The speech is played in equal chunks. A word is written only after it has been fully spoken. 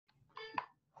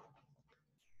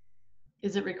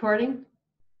Is it recording?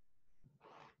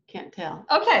 Can't tell.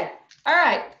 Okay. All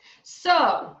right.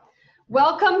 So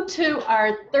welcome to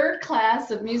our third class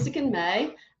of Music in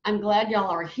May. I'm glad y'all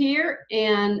are here.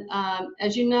 And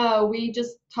as you know, we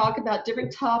just talk about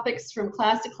different topics from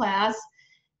class to class.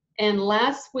 And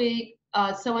last week,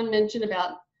 someone mentioned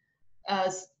about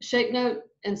shape note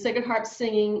and sacred harp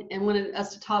singing and wanted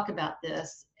us to talk about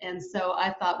this. And so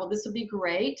I thought, well, this would be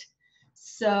great.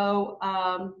 So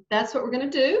that's what we're going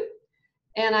to do.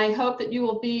 And I hope that you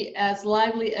will be as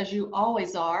lively as you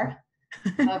always are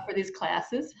for these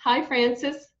classes. Hi,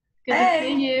 Francis. Good to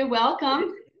see you.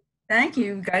 Welcome. Thank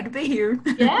you. Glad to be here.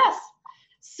 Yes.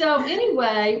 So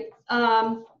anyway,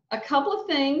 a couple of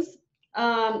things.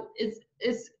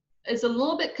 It's a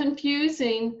little bit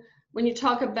confusing when you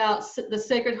talk about the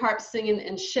sacred harp singing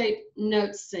and shape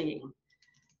note singing.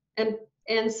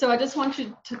 And so I just want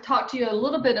to talk to you a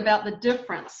little bit about the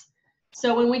difference.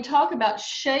 So when we talk about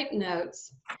shape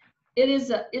notes,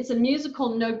 it's a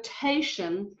musical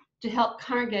notation to help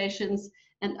congregations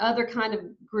and other kind of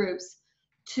groups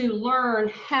to learn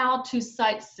how to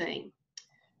sight sing.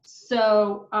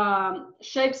 So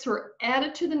shapes were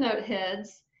added to the note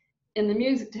heads in the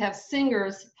music to have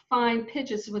singers find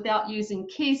pitches without using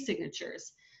key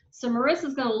signatures. So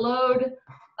Marissa's going to load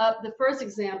up the first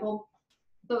example,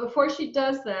 but before she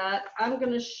does that, I'm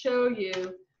going to show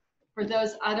you. For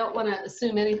those, I don't want to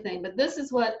assume anything, but this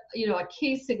is what, a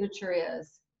key signature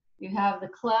is. You have the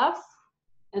clefs,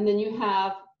 and then you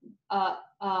have,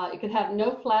 it could have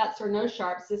no flats or no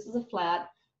sharps. This is a flat,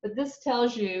 but this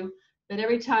tells you that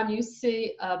every time you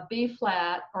see a B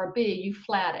flat or B, you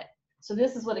flat it. So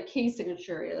this is what a key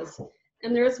signature is.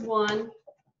 And there's one,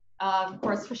 of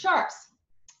course, for sharps.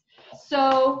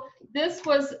 So this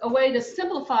was a way to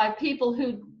simplify people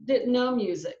who didn't know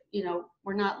music,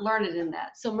 we're not learned in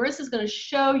that. So Marissa's going to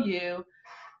show you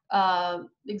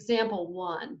example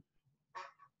 1.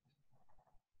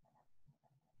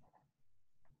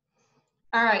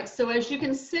 All right, so as you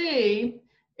can see,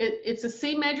 it's a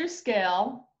C major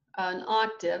scale, an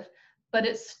octave, but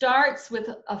it starts with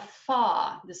a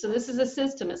fa. So this is a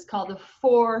system. It's called the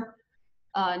 4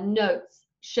 notes,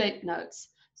 shape notes.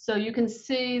 So you can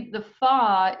see the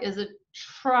fa is a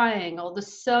triangle. The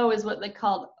so is what they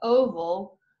called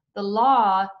oval. The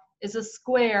la is a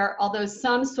square, although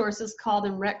some sources call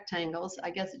them rectangles. I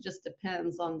guess it just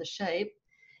depends on the shape.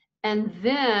 And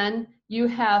then you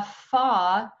have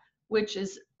fa, which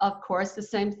is, of course, the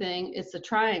same thing. It's a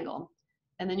triangle.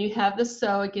 And then you have the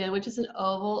so again, which is an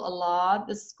oval, a la,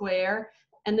 the square.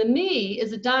 And the mi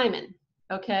is a diamond,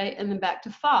 okay? And then back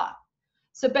to fa.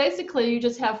 So basically, you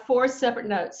just have 4 separate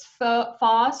notes, fa,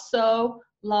 so,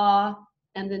 la,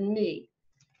 and then mi.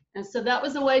 And so that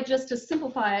was a way just to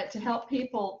simplify it to help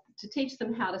people, to teach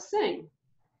them how to sing.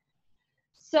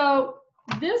 So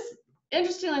this,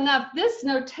 interestingly enough, this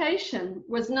notation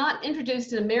was not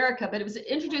introduced in America, but it was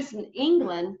introduced in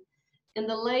England in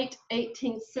the late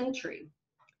 18th century.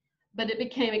 But it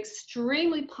became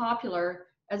extremely popular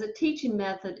as a teaching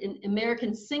method in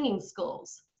American singing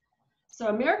schools. So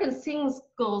American singing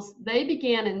schools, they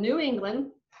began in New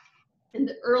England in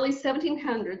the early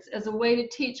 1700s as a way to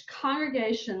teach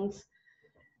congregations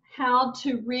how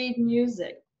to read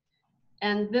music.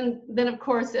 And then of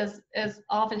course, as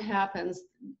often happens,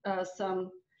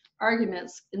 some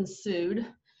arguments ensued.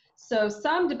 So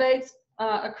some debates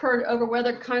occurred over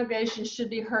whether congregations should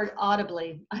be heard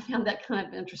audibly. I found that kind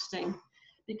of interesting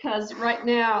because right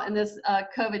now in this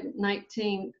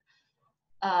COVID-19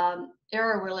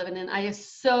 era we're living in, I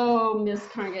so miss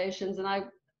congregations and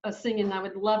singing. I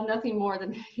would love nothing more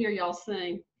than hear y'all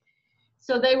sing.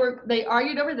 So they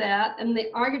argued over that, and they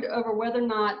argued over whether or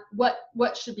not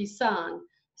what should be sung.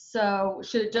 So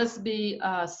should it just be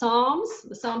Psalms,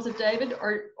 the Psalms of David,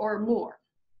 or more,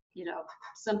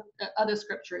 some other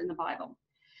scripture in the Bible.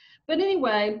 But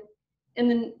anyway,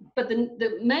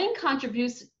 the main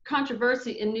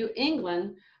controversy in New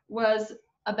England was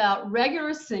about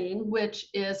regular singing, which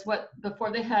is what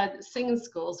before they had singing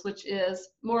schools, which is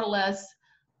more or less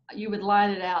you would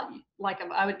line it out like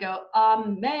I would go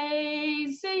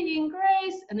Amazing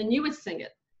Grace, and then you would sing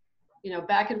it,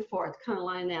 back and forth, kind of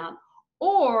line out.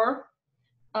 Or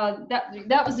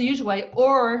that was the usual way,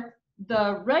 or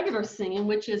the regular singing,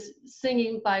 which is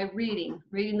singing by reading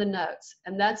the notes,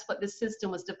 and that's what this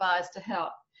system was devised to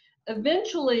help.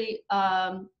 Eventually,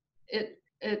 it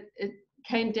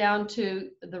came down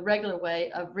to the regular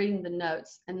way of reading the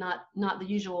notes and not the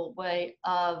usual way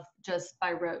of just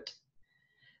by rote.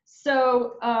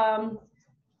 So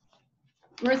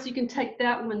Marissa, you can take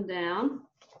that one down.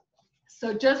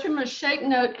 So just remember, shape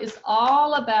note is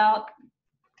all about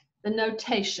the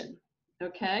notation,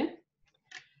 okay?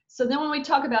 So then when we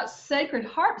talk about sacred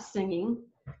harp singing,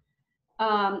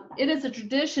 it is a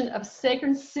tradition of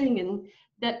sacred singing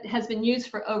that has been used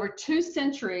for over 2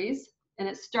 centuries, and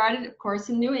it started, of course,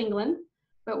 in New England,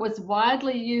 but was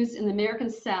widely used in the American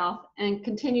South and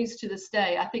continues to this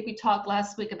day. I think we talked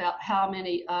last week about how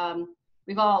many,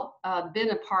 we've all been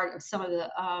a part of some of the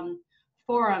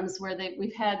forums where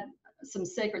we've had some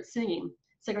sacred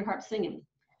harp singing.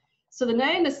 So the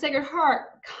name, the Sacred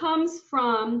Harp, comes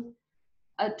from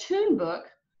a tune book,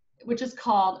 which is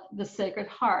called the Sacred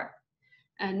Harp.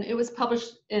 And it was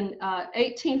published in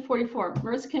 1844.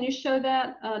 Marissa, can you show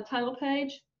that title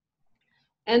page?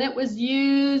 And it was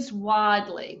used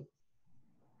widely.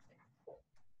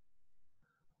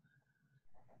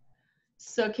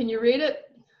 So can you read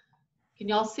it? Can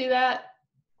y'all see that?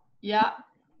 Yeah.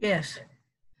 Yes.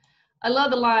 I love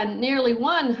the line, nearly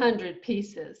 100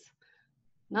 pieces.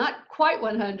 Not quite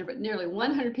 100, but nearly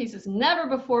 100 pieces, never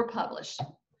before published.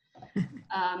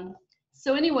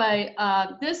 So anyway,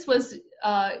 this was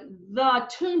the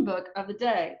tune book of the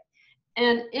day.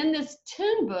 And in this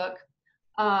tune book,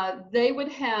 they would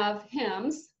have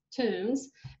hymns,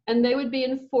 tunes, and they would be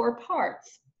in 4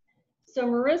 parts. So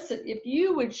Marissa, if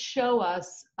you would show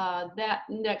us that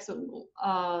next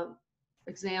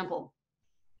example.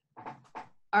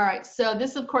 All right, so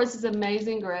this of course is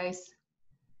Amazing Grace.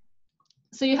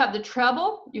 So you have the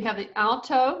treble, you have the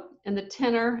alto, and the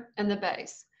tenor, and the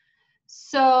bass.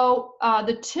 So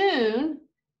the tune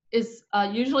is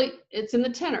usually, it's in the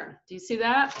tenor. Do you see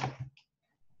that?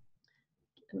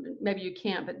 Maybe you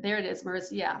can't, but there it is,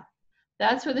 Marissa. Yeah,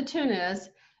 that's where the tune is.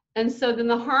 And so then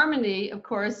the harmony, of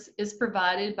course, is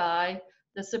provided by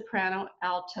the soprano,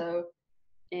 alto,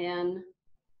 and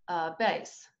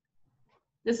bass.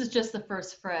 This is just the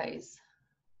first phrase.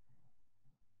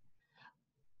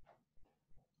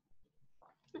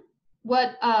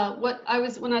 When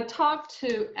I talked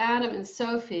to Adam and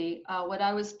Sophie, what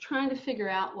I was trying to figure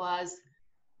out was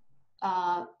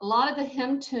a lot of the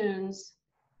hymn tunes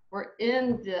were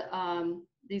in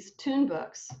these tune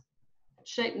books,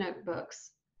 shape note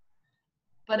books.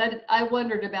 But I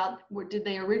wondered about, did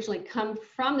they originally come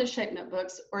from the shape note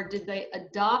books, or did they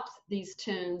adopt these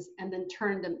tunes and then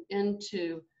turn them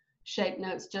into shape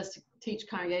notes just to teach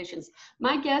congregations?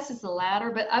 My guess is the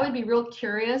latter, but I would be real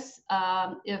curious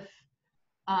if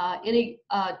any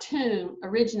tune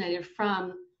originated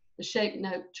from the shape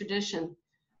note tradition.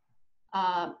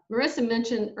 Marissa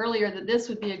mentioned earlier that this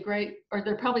would be a great, or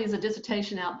there probably is a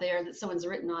dissertation out there that someone's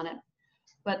written on it,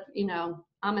 but you know,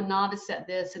 I'm a novice at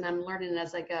this and I'm learning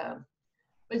as I go.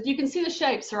 But you can see the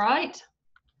shapes, right?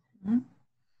 Mm-hmm.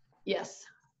 Yes.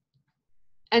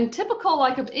 And typical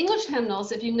like of English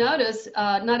hymnals, if you notice,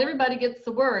 not everybody gets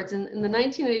the words. In the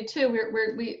 1982,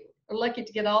 we are lucky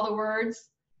to get all the words.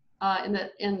 When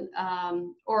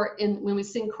we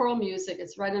sing choral music,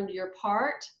 it's right under your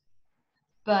part.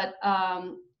 But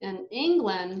in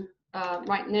England,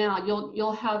 right now,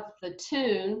 you'll have the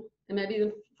tune and maybe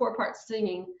the 4-part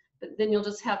singing, but then you'll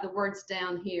just have the words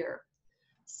down here.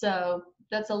 So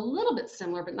that's a little bit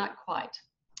similar, but not quite.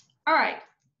 All right.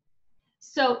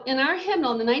 So in our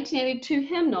hymnal, in the 1982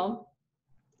 hymnal,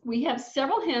 we have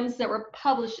several hymns that were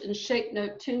published in shape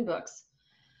note tune books.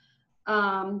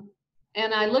 And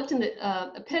I looked in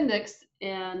the appendix,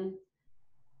 and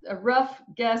a rough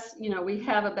guess, you know, we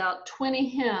have about 20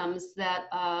 hymns that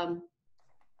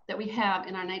we have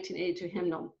in our 1982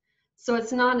 hymnal. So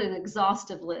it's not an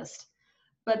exhaustive list,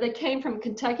 but they came from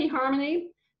Kentucky Harmony,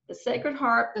 the Sacred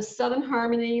Harp, the Southern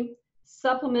Harmony,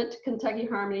 Supplement to Kentucky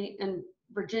Harmony, and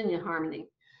Virginia Harmony.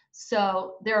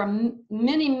 So there are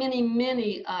many, many,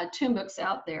 many tune books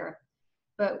out there,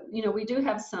 but you know, we do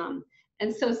have some.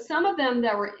 And so some of them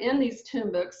that were in these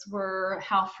tune books were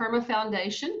How Firm a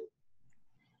Foundation,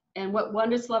 and What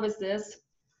Wondrous Love Is This,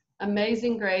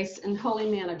 Amazing Grace, and Holy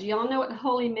Manna. Do y'all know what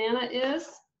Holy Manna is?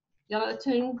 Y'all know the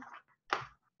tune?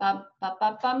 Ba ba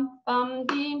ba bum bum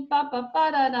dee ba ba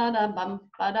ba da da da bum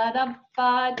ba da da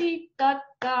ba dee da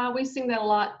da. We sing that a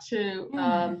lot to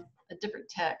a different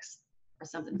text or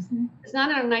something. Mm-hmm. It's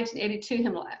not in our 1982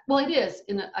 hymnal. Well, it is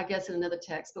I guess in another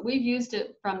text, but we've used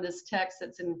it from this text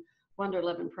that's in Wonder,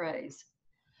 Love, and Praise.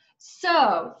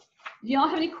 So, do y'all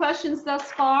have any questions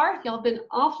thus far? Y'all have been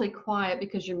awfully quiet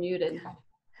because you're muted.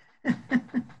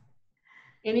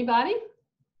 Anybody?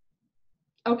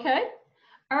 Okay.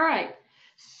 All right.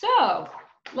 So,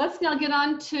 let's now get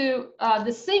on to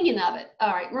the singing of it.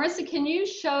 All right. Marissa, can you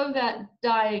show that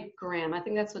diagram? I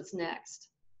think that's what's next.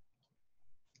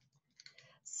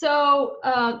 So,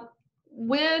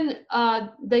 when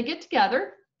they get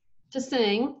together to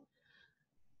sing,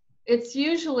 it's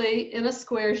usually in a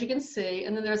square, as you can see,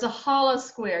 and then there's a hollow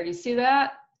square. Do you see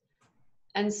that?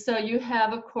 And so you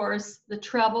have, of course, the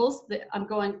trebles, I'm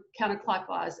going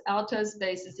counterclockwise, altos,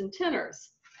 basses, and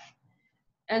tenors.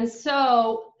 And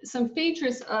so some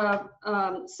features of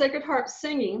Sacred Harp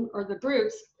singing, or the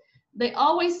groups, they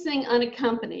always sing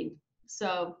unaccompanied.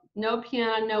 So no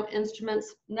piano, no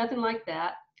instruments, nothing like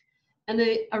that. And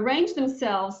they arrange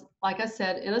themselves, like I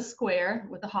said, in a square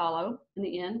with a hollow in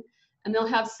the end, and they'll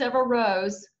have several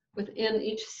rows within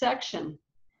each section.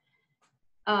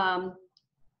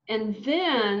 And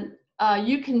then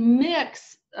you can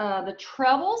mix the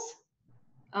trebles.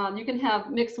 You can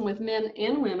mix them with men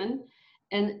and women,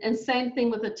 and same thing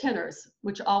with the tenors,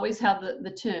 which always have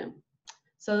the tune.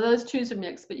 So those twos are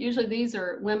mixed, but usually these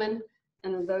are women,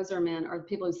 and those are men, or the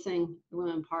people who sing the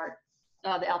women part,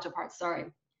 the alto part, sorry.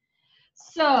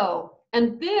 So,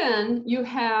 and then you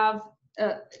have,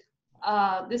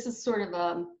 this is sort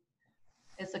of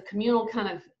it's a communal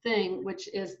kind of thing, which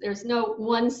is there's no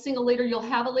one single leader. You'll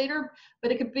have a leader,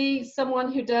 but it could be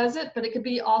someone who does it, but it could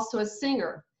be also a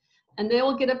singer. And they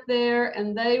will get up there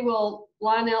and they will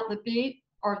line out the beat,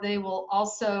 or they will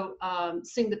also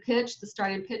sing the pitch, the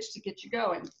starting pitch, to get you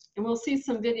going. And we'll see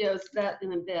some videos of that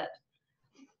in a bit.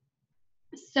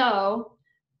 So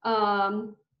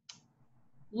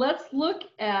let's look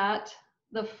at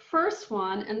the first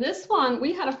one. And this one,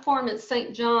 we had a forum at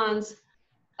St. John's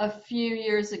a few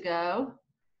years ago.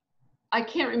 I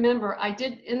can't remember. I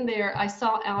did in there, I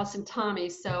saw Alice and Tommy,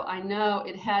 so I know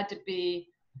it had to be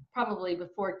probably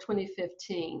before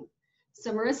 2015.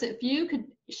 So Marissa, if you could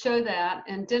show that,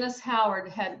 and Dennis Howard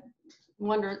had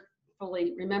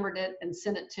wonderfully remembered it and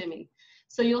sent it to me.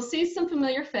 So you'll see some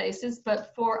familiar faces,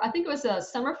 but I think it was a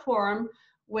summer forum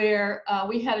where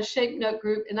we had a shape note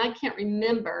group, and I can't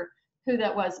remember who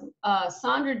that was.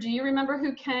 Sandra, do you remember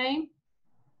who came?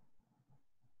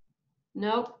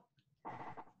 Nope.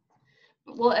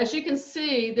 Well, as you can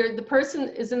see, the person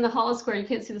is in the hollow square. You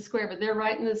can't see the square, but they're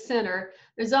right in the center.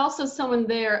 There's also someone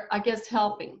there, I guess,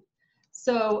 helping.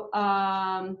 So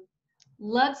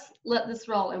let's let this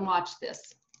roll and watch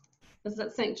this. This is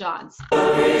at St. John's.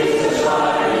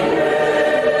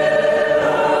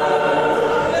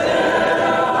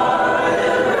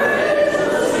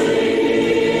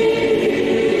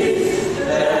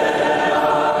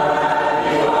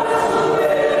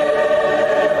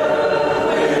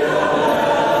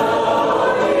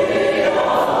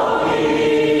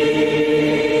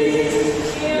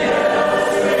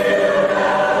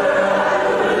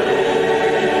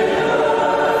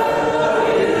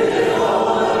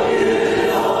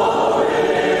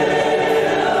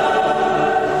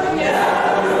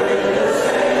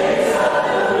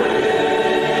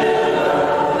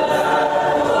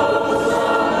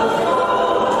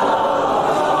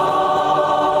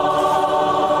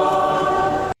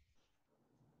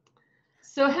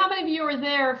 So how many of you were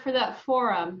there for that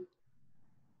forum?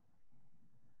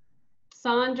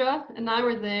 Sandra and I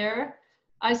were there.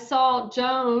 I saw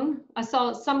Joan. I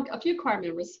saw a few choir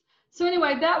members. So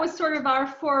anyway, that was sort of our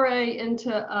foray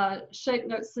into shape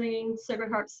note singing,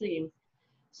 Sacred Harp singing.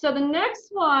 So the next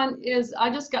one is,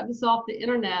 I just got this off the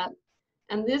internet,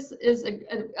 and this is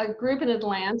a group in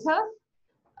Atlanta,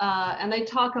 and they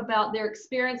talk about their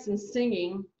experience in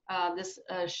singing this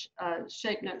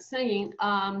shape note singing.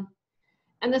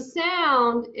 And the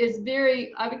sound is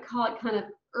very, I would call it kind of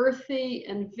earthy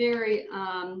and very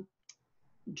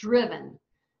driven.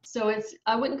 So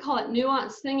I wouldn't call it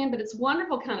nuanced singing, but it's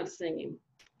wonderful kind of singing.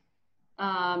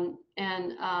 I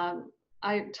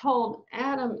told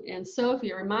Adam and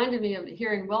Sophie, it reminded me of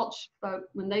hearing Welsh folk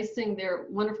when they sing their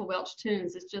wonderful Welsh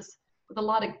tunes. It's just with a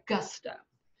lot of gusto.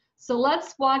 So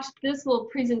let's watch this little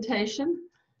presentation.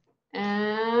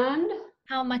 And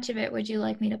how much of it would you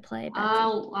like me to play, Betsy?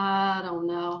 I don't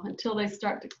know, until they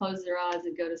start to close their eyes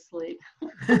and go to sleep.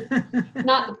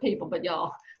 Not the people, but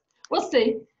y'all. We'll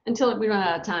see until we run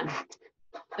out of time.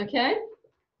 Okay?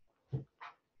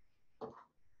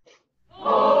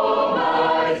 Oh,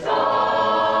 my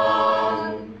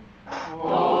son.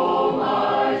 Oh,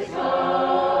 my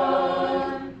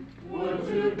son. Would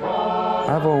to God.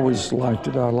 I've always liked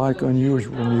it. I like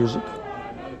unusual music,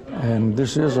 and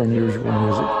this is unusual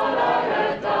music.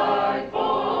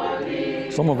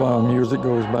 Some of our music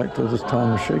goes back to the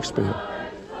time of Shakespeare.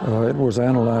 It was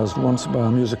analyzed once by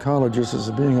musicologists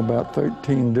as being about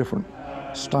 13 different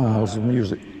styles of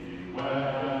music.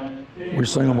 We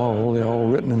sing them all. They're all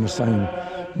written in the same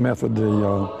method.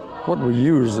 What we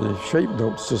use, the shape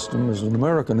note system, is an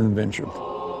American invention.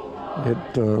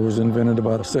 It was invented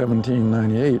about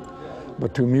 1798 by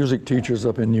two music teachers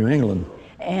up in New England.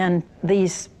 And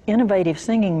these innovative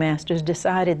singing masters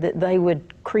decided that they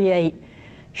would create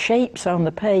shapes on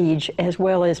the page as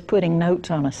well as putting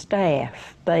notes on a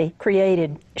staff. They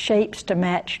created shapes to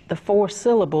match the 4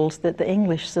 syllables that the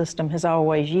English system has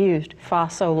always used, fa,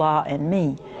 sol, la, and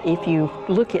mi. If you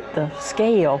look at the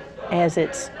scale as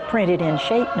it's printed in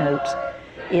shape notes,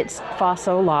 it's fa,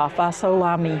 sol,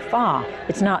 la, mi, fa.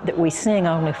 It's not that we sing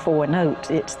only 4 notes,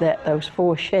 it's that those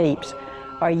 4 shapes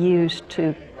are used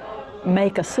to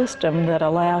make a system that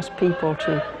allows people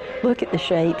to look at the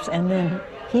shapes and then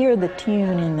hear the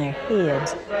tune in their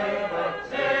heads.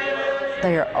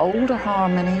 They are older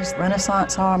harmonies,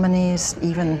 Renaissance harmonies,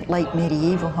 even late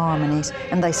medieval harmonies,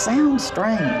 and they sound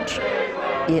strange.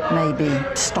 It may be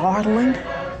startling.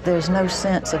 There's no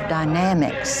sense of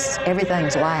dynamics.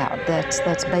 Everything's loud. That's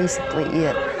basically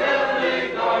it.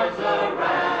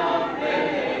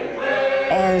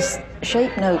 As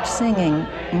shape note singing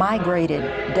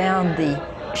migrated down the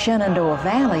Shenandoah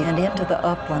Valley and into the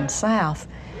upland South,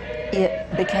 it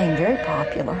became very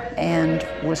popular and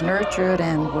was nurtured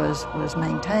and was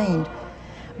maintained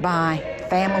by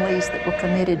families that were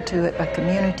committed to it, by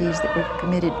communities that were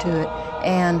committed to it,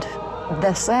 and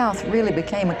the South really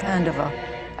became a kind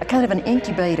of an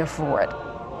incubator for it.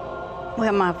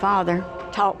 Well, my father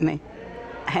taught me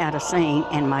how to sing,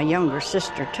 and my younger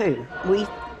sister too. We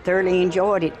thoroughly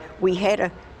enjoyed it. We had a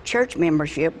church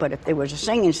membership, but if there was a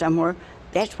singing somewhere,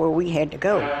 that's where we had to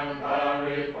go.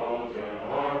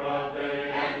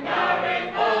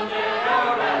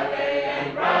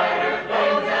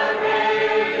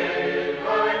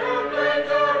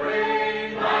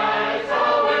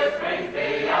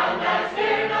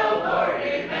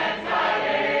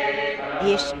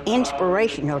 It's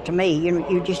inspirational to me.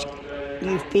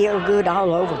 You feel good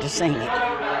all over to sing it.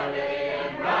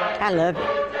 I love it.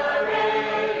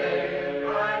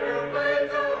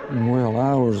 Well,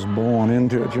 I was born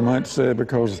into it, you might say,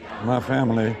 because my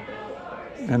family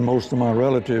and most of my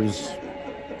relatives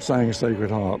sang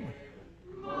Sacred Harp.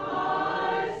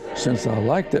 Since I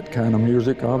liked that kind of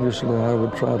music, obviously I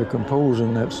would try to compose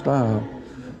in that style.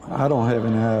 I don't have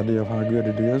any idea of how good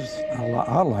it is.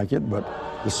 I like it, but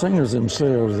the singers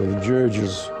themselves are the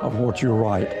judges of what you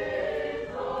write.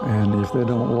 And if they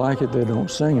don't like it, they don't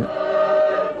sing it.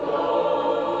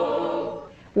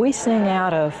 We sing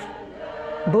out of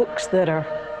books that are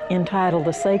entitled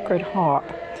The Sacred Harp,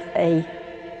 a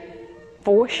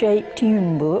 4-shape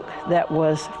tune book that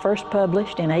was first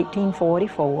published in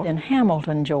 1844 in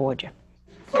Hamilton, Georgia.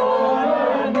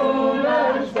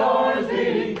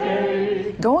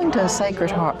 Going to a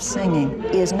Sacred Harp singing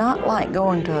is not like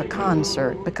going to a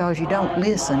concert because you don't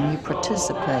listen, you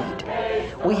participate.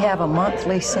 We have a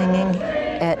monthly singing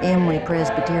at Emory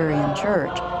Presbyterian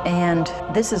Church, and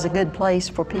this is a good place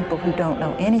for people who don't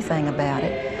know anything about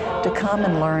it to come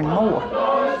and learn more.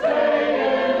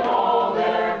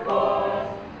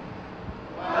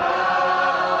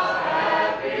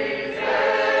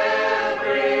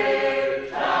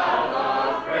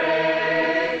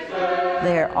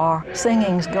 There are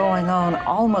singings going on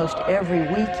almost every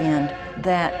weekend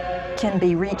that can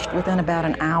be reached within about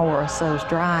an hour or so's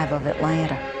drive of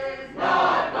Atlanta.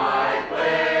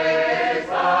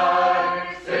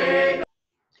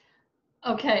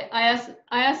 Okay, I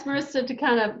asked Marissa to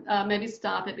kind of maybe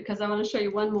stop it because I want to show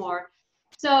you one more.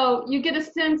 So you get a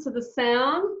sense of the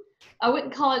sound. I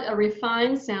wouldn't call it a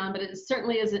refined sound, but it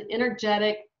certainly is an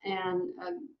energetic and,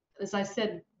 as I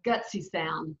said, gutsy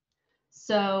sound.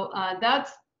 So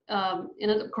that's,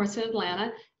 of course, in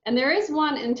Atlanta. And there is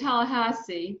one in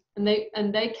Tallahassee, and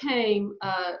they came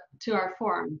to our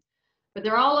forum. But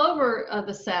they're all over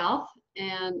the South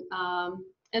and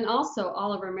also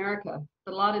all over America,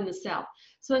 but a lot in the South.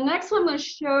 So the next one I'm going to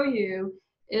show you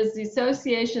is the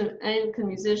Association of Anglican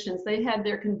Musicians. They had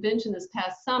their convention this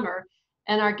past summer,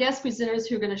 and our guest presenters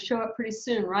who are going to show up pretty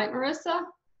soon, right, Marissa?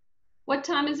 What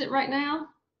time is it right now?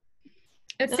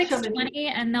 It's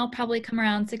 6:20, and they'll probably come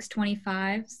around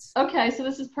 6:25. Okay, so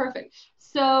this is perfect.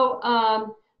 So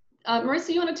Marissa,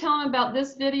 you want to tell them about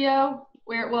this video,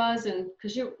 where it was, and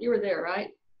because you were there, right?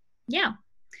 Yeah.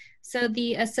 So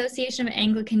the Association of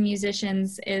Anglican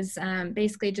Musicians is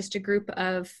basically just a group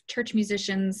of church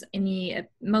musicians in the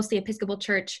mostly Episcopal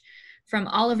Church from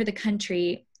all over the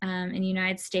country in the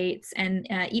United States. And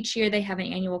each year they have an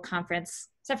annual conference,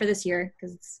 except for this year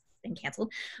because it's been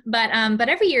canceled. But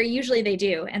every year, usually they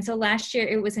do. And so last year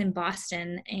it was in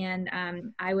Boston, and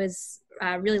I was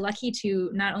really lucky to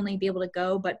not only be able to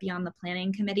go, but be on the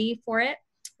planning committee for it.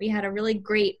 We had a really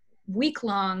great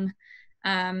week-long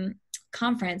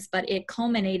conference, but it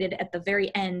culminated at the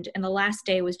very end, and the last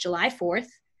day was July 4th.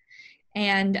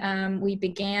 And we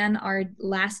began our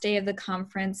last day of the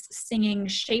conference singing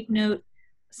shape note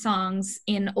songs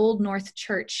in Old North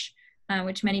Church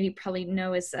which many of you probably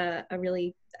know is a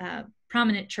really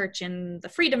prominent church in the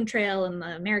Freedom Trail and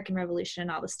the American Revolution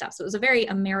and all this stuff. So it was a very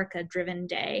America-driven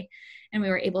day, and we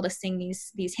were able to sing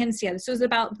these hymns together. So it was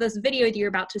about, this video that you're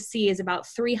about to see is about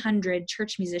 300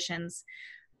 church musicians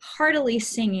heartily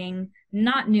singing,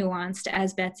 not nuanced,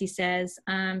 as Betsy says,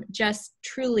 just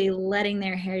truly letting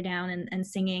their hair down and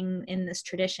singing in this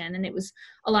tradition. And it was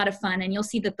a lot of fun. And you'll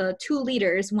see that the two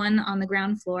leaders, one on the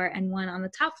ground floor and one on the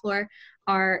top floor,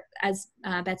 are, as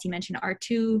Betsy mentioned, are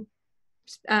two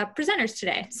presenters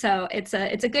today. So it's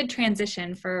a good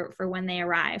transition for when they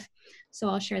arrive. So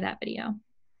I'll share that video.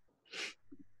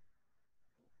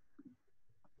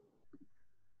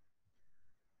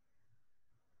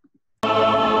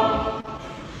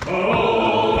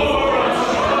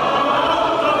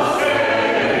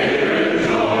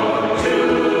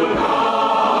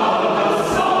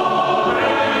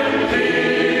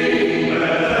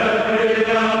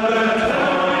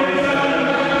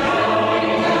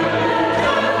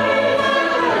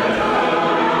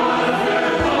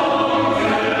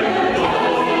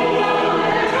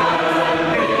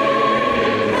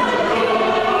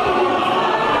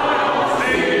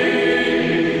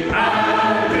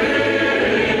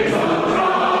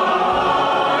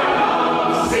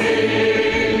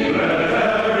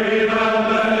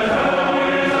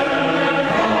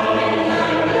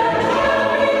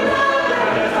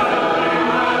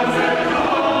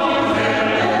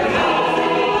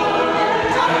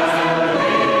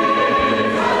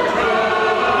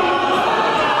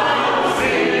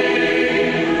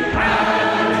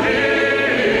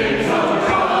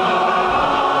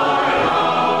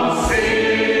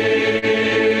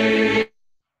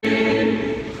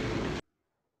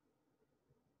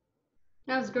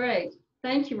 That was great.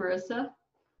 Thank you, Marissa.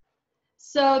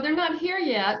 So they're not here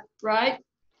yet, right?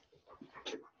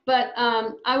 But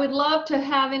I would love to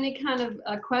have any kind of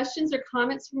questions or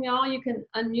comments from y'all. You can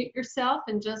unmute yourself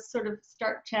and just sort of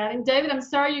start chatting. David, I'm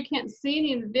sorry you can't see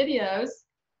any of the videos.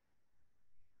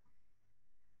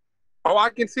 Oh,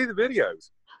 I can see the videos.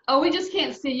 Oh, we just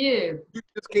can't see you. You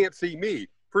just can't see me.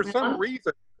 For some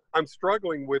reason, I'm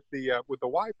struggling with the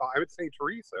Wi-Fi. I'm at St.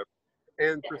 Teresa,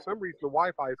 and for some reason the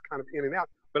Wi-Fi is kind of in and out.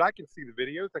 But I can see the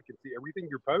videos. I can see everything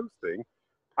you're posting.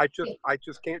 I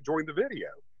just can't join the video.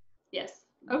 Yes.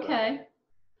 Okay.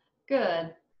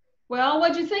 Good. Well,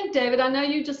 what'd you think, David? I know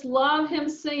you just love him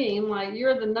singing. Like,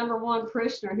 you're the #1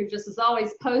 parishioner who just is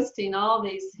always posting all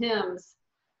these hymns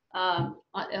on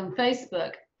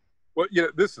Facebook. Well,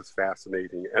 this is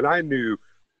fascinating, and I knew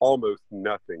almost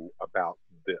nothing about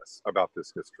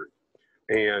this history,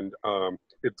 and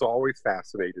it's always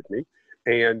fascinated me.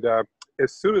 And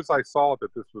as soon as I saw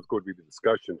that this was going to be the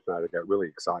discussion tonight, I got really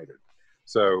excited.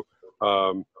 So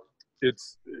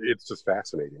it's just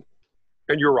fascinating.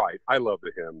 And you're right, I love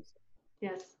the hymns.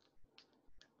 Yes.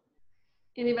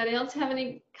 Anybody else have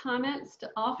any comments to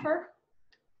offer?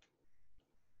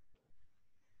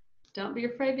 Don't be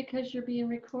afraid because you're being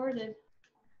recorded.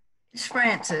 It's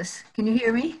Frances. Can you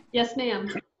hear me? Yes, ma'am.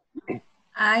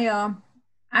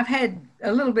 I've had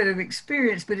a little bit of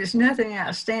experience, but it's nothing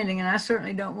outstanding, and I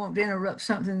certainly don't want to interrupt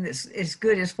something that's as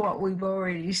good as what we've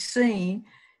already seen.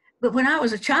 But when I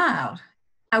was a child,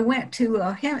 I went to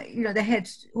they had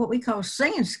what we call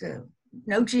singing school,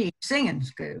 singing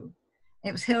school.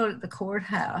 It was held at the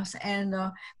courthouse, and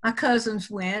my cousins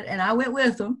went, and I went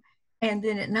with them. And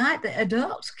then at night, the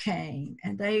adults came,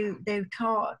 and they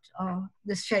taught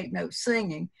this shape note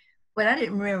singing. But I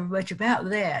didn't remember much about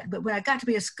that. But when I got to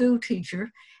be a school teacher,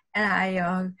 and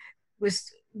I was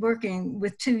working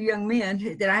with 2 young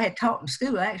men that I had taught in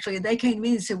school, actually, they came to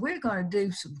me and said, "We're going to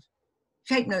do some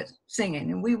shape note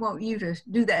singing, and we want you to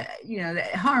do that,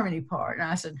 that harmony part." And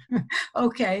I said,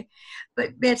 "Okay."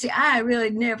 But Betsy, I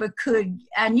really never could.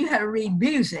 I knew how to read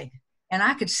music, and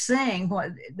I could sing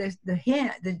what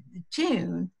the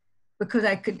tune, because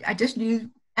I just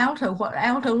knew what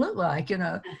alto looked like,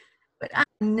 But I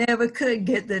never could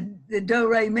get the do,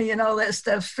 re, mi, and all that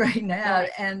stuff straightened out,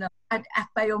 and I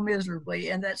failed miserably,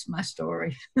 and that's my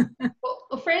story.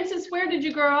 Well, Frances, where did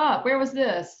you grow up? Where was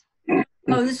this?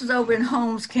 Oh, this was over in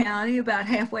Holmes County, about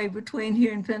halfway between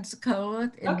here and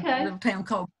Pensacola, in a little town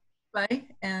called Bay.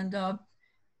 And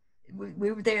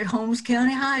we were there at Holmes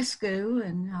County High School,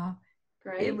 and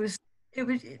it was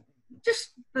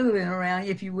just fooling around,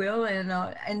 if you will.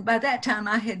 And by that time,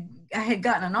 I had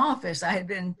gotten an office. I had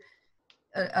been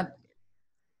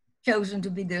chosen to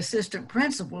be the assistant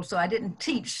principal, so I didn't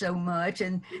teach so much,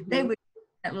 and they would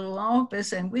in that little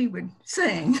office, and we would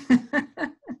sing.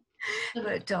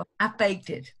 But I faked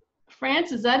it.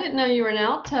 Frances, I didn't know you were an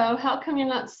alto. How come you're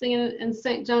not singing in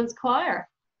St. John's Choir?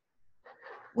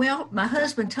 Well, my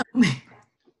husband told me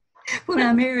when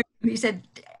I married him, he said,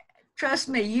 "Trust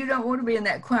me, you don't want to be in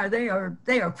that choir. They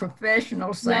are professional No,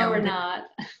 we're sounding." not.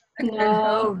 I couldn't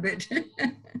No. hold it.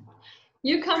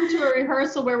 You come to a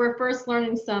rehearsal where we're first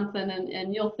learning something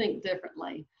and you'll think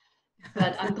differently.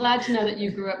 But I'm glad to know that you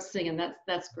grew up singing.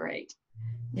 That's great.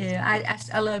 Yeah,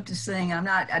 I love to sing.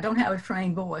 I don't have a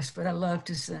trained voice, but I love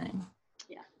to sing.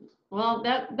 Yeah. Well,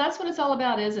 that's what it's all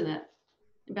about, isn't it?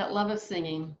 About love of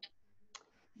singing.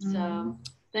 So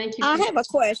thank you. I have a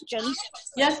question.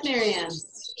 Yes, Marianne.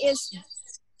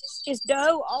 Is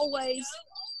do always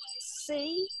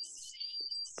C?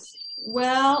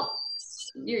 Well,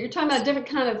 you're talking about a different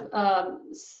kind of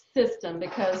system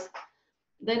because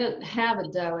they don't have a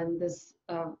do in this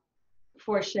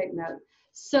four shape note.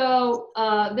 So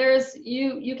there's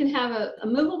you can have a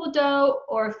movable do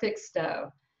or a fixed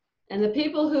do, and the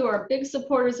people who are big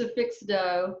supporters of fixed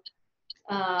do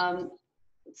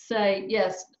say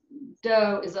yes,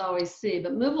 do is always C,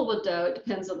 but movable do, it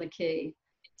depends on the key.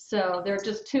 So there are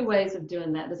just two ways of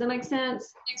doing that. Does that make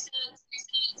sense?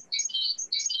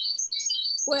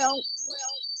 Well,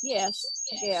 yes,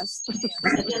 yes.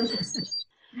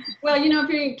 Well, if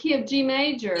you're in key of G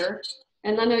major,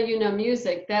 and I know you know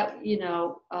music, that,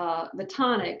 the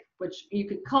tonic, which you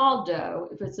could call do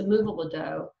if it's a movable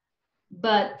do,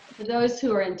 but for those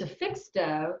who are into fixed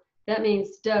do, that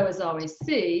means do is always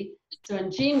C. So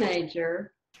in G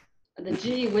major, the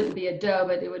G wouldn't be a do,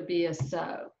 but it would be a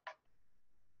so.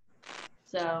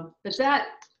 So, but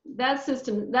that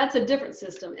system, that's a different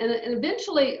system. And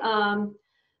eventually,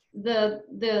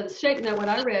 the shape note, what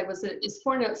I read was that it's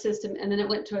 4-note system, and then it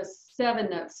went to a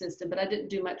 7-note system, but I didn't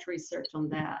do much research on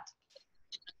that.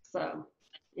 So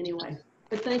anyway,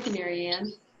 but thank you,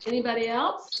 Marianne. Anybody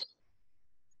else?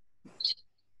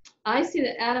 I see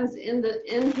that Adam's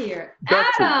in here.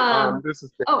 Betsy, Adam! this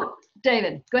is David. Oh,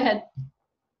 David, go ahead.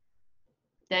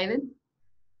 David?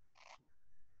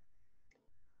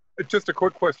 Just a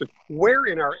quick question. Where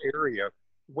in our area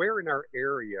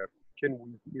can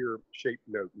we hear shape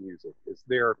note music? Is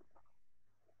there,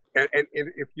 and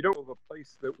if you don't have a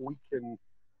place that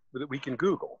we can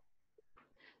Google?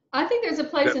 I think there's a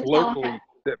place in locally.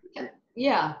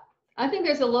 Yeah, I think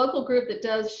there's a local group that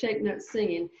does shape note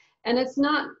singing, and it's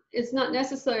not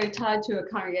necessarily tied to a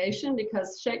congregation,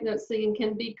 because shape note singing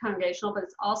can be congregational, but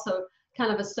it's also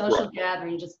kind of a social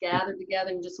gathering. You just gather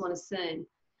together and you just want to sing.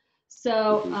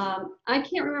 So I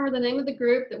can't remember the name of the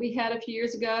group that we had a few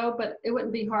years ago, but it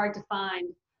wouldn't be hard to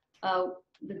find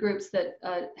the groups that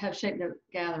have shape note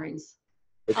gatherings.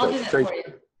 Okay, I'll do that for you.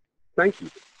 Thank you.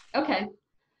 Okay.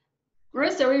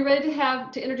 Marissa, are we ready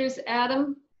to introduce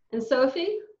Adam and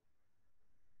Sophie?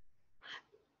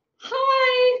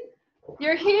 Hi,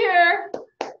 you're here.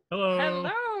 Hello.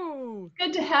 Hello.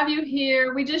 Good to have you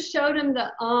here. We just showed him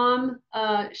the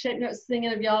shape note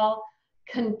singing of y'all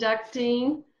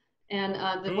conducting and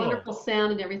the wonderful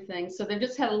sound and everything. So they've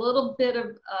just had a little bit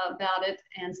of about it.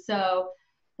 And so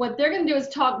what they're going to do is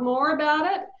talk more about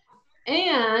it,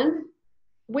 and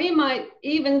we might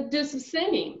even do some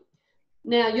singing.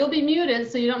 Now you'll be muted,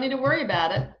 so you don't need to worry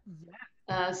about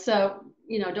it. So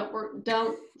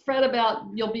don't fret about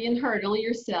you'll be unheard, only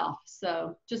yourself.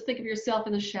 So just think of yourself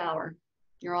in the shower.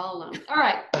 You're all alone. All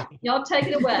right, y'all take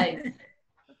it away.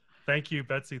 Thank you,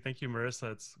 Betsy. Thank you,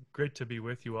 Marissa. It's great to be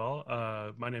with you all.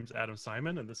 My name is Adam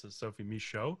Simon, and this is Sophie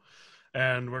Michaud.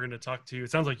 And we're going to talk to you.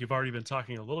 It sounds like you've already been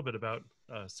talking a little bit about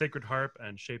sacred harp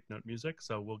and shape note music.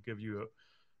 So we'll give you a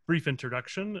brief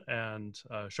introduction and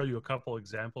show you a couple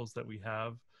examples that we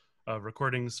have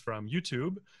recordings from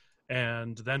YouTube.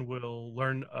 And then we'll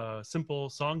learn a simple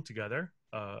song together,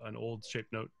 an old shape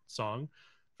note song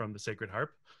from the sacred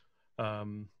harp.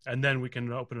 And then we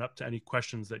can open it up to any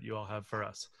questions that you all have for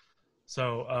us.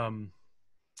 So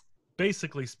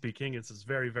basically speaking, it's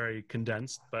very, very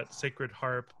condensed, but sacred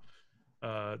harp,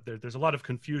 there's a lot of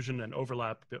confusion and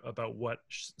overlap about what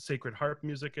sacred harp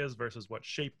music is versus what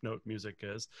shape note music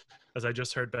is. As I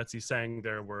just heard Betsy saying,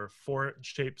 there were 4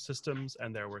 shape systems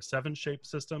and there were 7 shape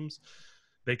systems.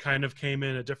 They kind of came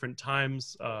in at different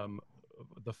times.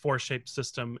 The 4 shape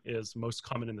system is most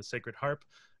common in the sacred harp,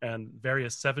 and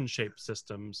various 7 shape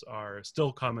systems are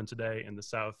still common today in the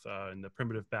South, in the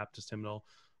primitive Baptist hymnal,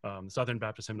 Southern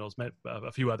Baptist hymnals,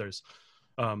 a few others.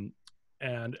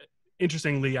 And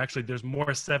interestingly, actually, there's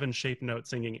more 7 shape note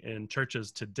singing in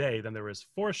churches today than there is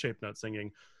 4 shape note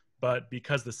singing. But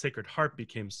because the sacred harp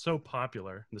became so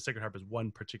popular, and the sacred harp is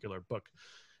one particular book,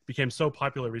 became so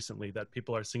popular recently that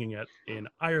people are singing it in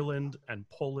Ireland and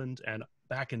Poland and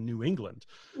back in New England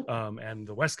and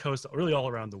the West Coast, really all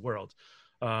around the world.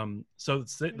 So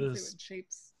this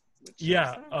shapes.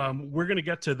 We're going to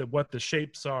get to what the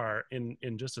shapes are in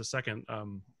just a second.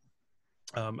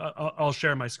 I'll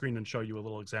share my screen and show you a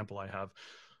little example I have,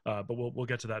 but we'll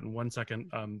get to that in 1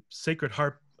 second. Sacred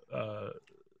harp,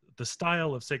 the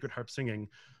style of sacred harp singing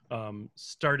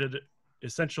started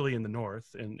essentially in the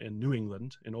north, in New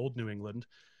England, in old New England,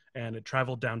 and it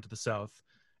traveled down to the south.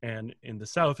 And in the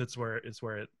south, it's where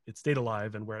it stayed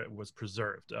alive and where it was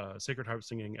preserved. Sacred harp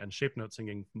singing and shape note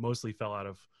singing mostly fell out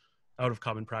of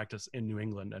common practice in New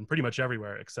England and pretty much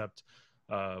everywhere except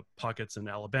pockets in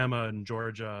Alabama and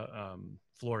Georgia,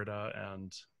 Florida,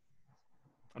 and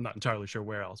I'm not entirely sure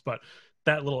where else, but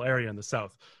that little area in the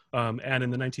South. And in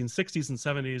the 1960s and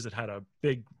 70s, it had a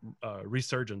big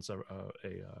resurgence, a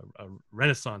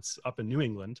renaissance up in New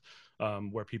England,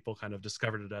 where people kind of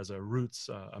discovered it as a roots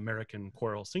American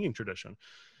choral singing tradition.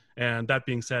 And that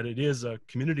being said, it is a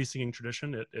community singing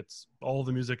tradition. It's all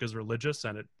the music is religious,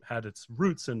 and it had its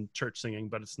roots in church singing,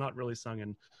 but it's not really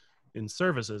sung in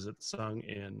services. It's sung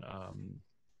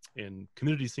in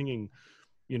community singing.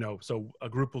 You know, so a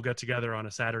group will get together on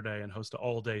a Saturday and host an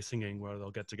all-day singing where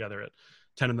they'll get together at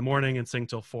 10 in the morning and sing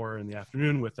till 4 in the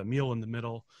afternoon with a meal in the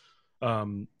middle.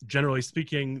 Generally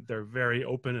speaking, they're very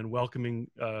open and welcoming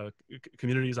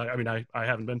communities. I mean, I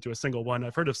haven't been to a single one.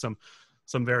 I've heard of some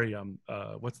very,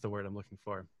 what's the word I'm looking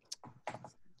for?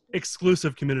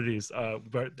 Exclusive communities,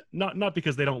 but not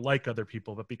because they don't like other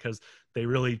people, but because they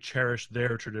really cherish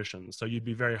their traditions. So you'd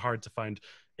be very hard to find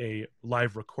a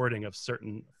live recording of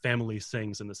certain family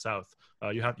sings in the South.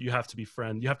 You have to be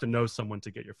you have to know someone to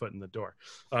get your foot in the door.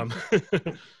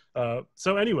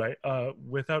 So anyway,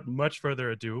 without much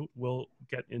further ado, we'll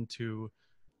get into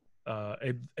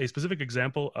a specific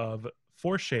example of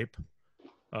 4-shape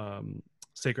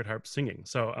sacred harp singing.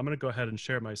 So I'm going to go ahead and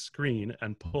share my screen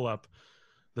and pull up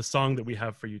the song that we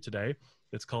have for you today.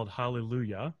 It's called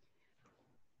Hallelujah.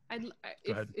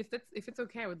 If it's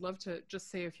okay, I would love to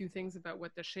just say a few things about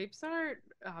what the shapes are.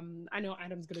 I know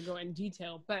Adam's going to go in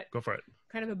detail, but go for it.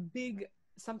 Kind of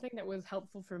something that was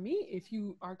helpful for me. If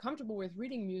you are comfortable with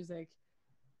reading music,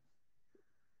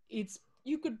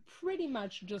 you could pretty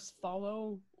much just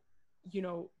follow,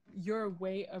 your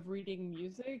way of reading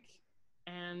music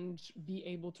and be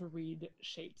able to read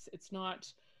shapes. It's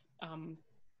not,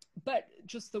 but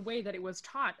just the way that it was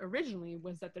taught originally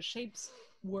was that the shapes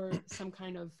were some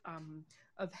kind of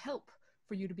help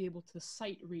for you to be able to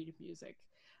sight read music.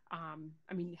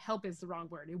 I mean, help is the wrong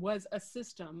word. It was a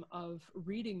system of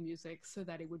reading music so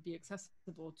that it would be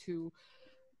accessible to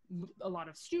a lot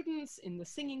of students in the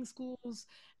singing schools,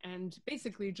 and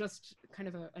basically just kind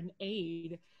of an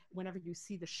aid whenever you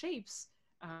see the shapes.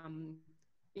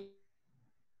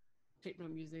 Shape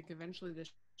note music, eventually the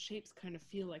shapes kind of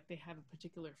feel like they have a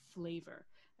particular flavor.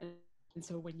 And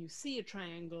so when you see a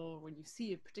triangle, when you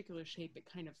see a particular shape, it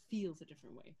kind of feels a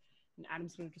different way. And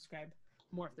Adam's going to describe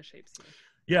more of the shapes here.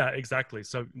 Yeah, exactly.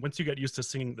 So once you get used to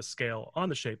singing the scale on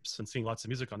the shapes and seeing lots of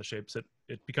music on the shapes, it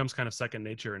becomes kind of second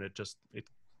nature, and it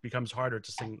becomes harder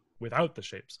to sing without the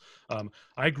shapes.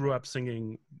 I grew up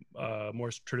singing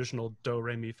more traditional do,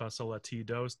 re, mi, fa, sol, la, ti,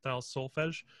 do style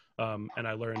solfege, and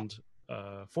I learned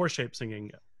 4-shape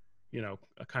singing,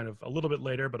 kind of a little bit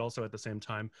later, but also at the same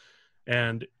time.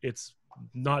 And it's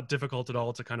not difficult at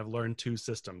all to kind of learn 2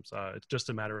 systems. It's just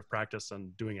a matter of practice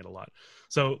and doing it a lot.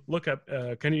 So look up,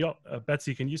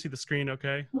 Betsy, can you see the screen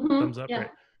okay? Mm-hmm. Thumbs up, yeah.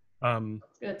 Great.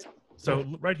 Good. So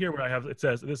right here where it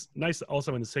says, this nice,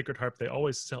 also in the sacred harp, they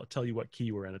always tell you what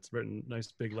key we're in. It's written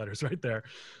nice big letters right there.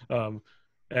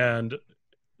 And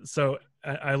so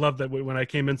I love that when I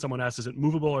came in, someone asked, is it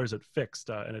movable or is it fixed?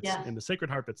 And it's in the sacred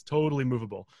harp, it's totally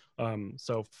movable.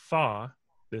 So fa,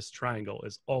 this triangle,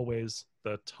 is always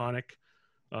the tonic.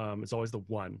 It's always the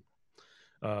 1.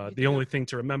 The only thing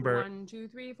to remember. 1, 2,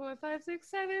 3, 4, 5, 6,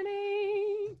 7,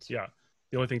 8. Yeah.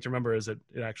 The only thing to remember is that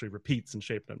it actually repeats in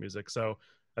shape note music. So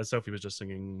as Sophie was just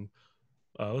singing,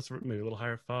 let's maybe a little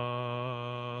higher,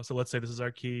 fa. So let's say this is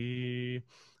our key.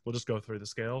 We'll just go through the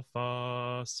scale.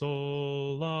 Fa,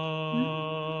 sol,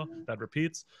 la. That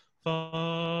repeats.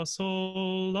 Fa,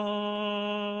 sol,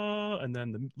 la. And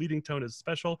then the leading tone is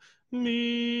special.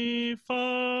 Mi, fa.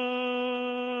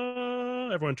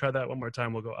 Everyone try that one more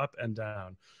time. We'll go up and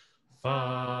down.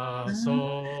 Fa,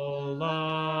 sol,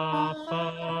 la,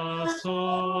 fa,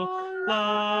 sol,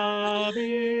 la,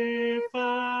 mi,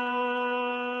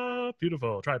 fa.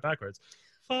 Beautiful. Try it backwards.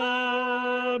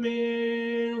 Fa,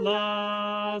 mi,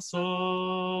 la,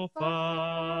 sol,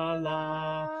 fa,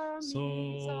 la,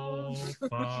 sol,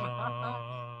 fa.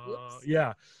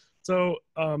 Yeah. So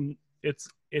it's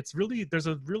really, there's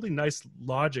a really nice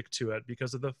logic to it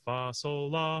because of the fa,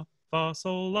 sol, la, fa,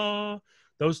 sol, la.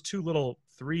 Those 2 little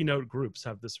 3-note groups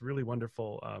have this really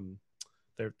wonderful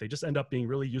they just end up being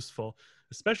really useful,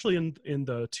 especially in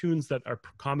the tunes that are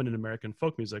common in American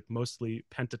folk music, mostly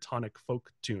pentatonic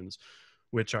folk tunes,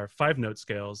 which are 5-note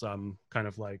scales, kind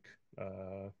of like,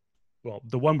 well,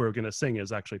 the one we're going to sing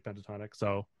is actually pentatonic.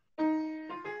 So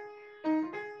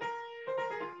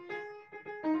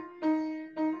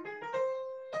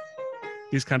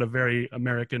these kind of very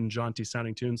American jaunty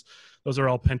sounding tunes, those are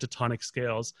all pentatonic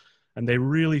scales, and they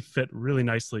really fit really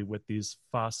nicely with these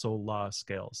fa, sol, la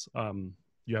scales.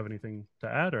 You have anything to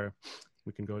add, or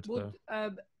we can go to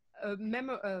a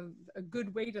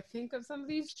good way to think of some of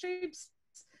these shapes.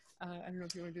 I don't know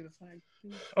if you want to do the flag.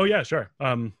 Oh yeah, sure.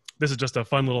 This is just a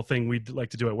fun little thing we'd like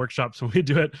to do at workshops when we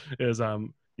do it, is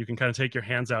you can kind of take your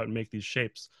hands out and make these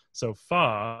shapes. So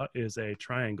fa is a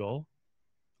triangle.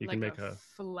 You like can make a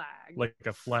flag. Like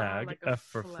a flag, like a F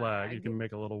for flag. You can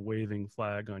make a little waving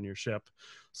flag on your ship.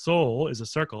 Sol is a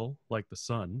circle, like the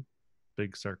sun,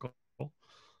 big circle.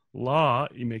 La,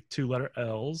 you make 2-letter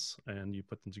L's and you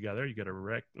put them together. You get a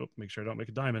make sure I don't make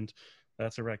a diamond.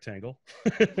 That's a rectangle.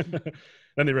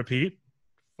 Then they repeat.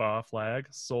 Fa, flag,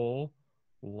 sol,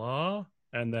 la,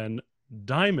 and then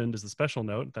diamond is the special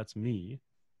note. That's me.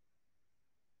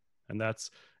 And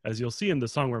that's, as you'll see in the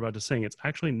song we're about to sing, it's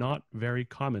actually not very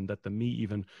common that the me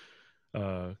even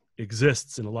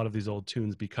exists in a lot of these old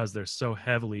tunes because they're so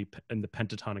heavily in the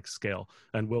pentatonic scale.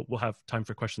 And we'll have time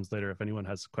for questions later if anyone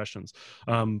has questions.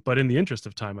 But in the interest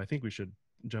of time, I think we should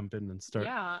jump in and start.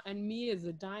 Yeah, and me is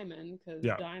a diamond because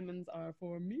diamonds are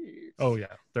for me. Oh yeah,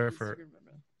 they're for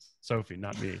Sophie,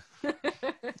 not me.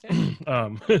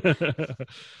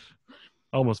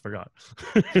 Almost forgot.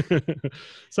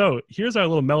 So here's our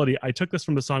little melody. I took this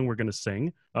from the song we're going to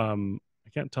sing. I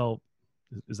can't tell.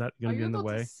 Is that going to be in the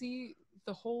way? Are you able to see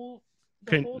the whole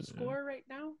score right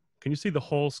now? Can you see the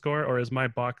whole score, or is my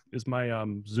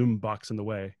Zoom box in the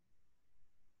way?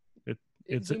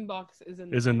 It's Zoom box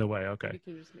is in the way. Okay. You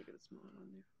can just make it a smaller one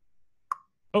there.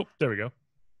 Oh, there we go.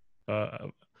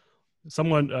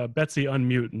 Someone, Betsy,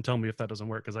 unmute and tell me if that doesn't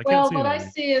work, because I can't see Well, what anything.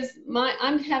 I see is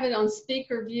I'm having it on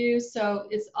speaker view, so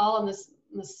it's all on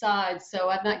the side, so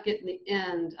I'm not getting the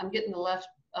end. I'm getting the left,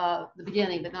 the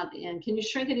beginning, but not the end. Can you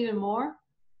shrink it even more?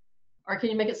 Or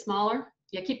can you make it smaller?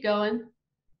 Yeah, keep going.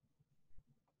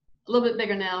 A little bit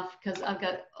bigger now, because I've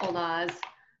got old eyes.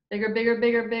 Bigger, bigger,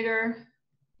 bigger, bigger.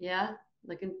 Yeah,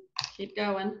 keep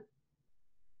going.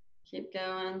 Keep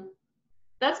going.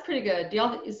 That's pretty good.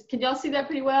 Can y'all see that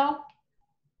pretty well?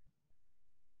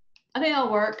 I think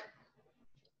that'll work.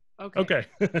 Okay.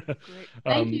 Great.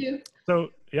 Thank you. So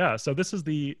yeah, so this is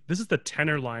the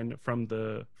tenor line from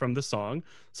the song.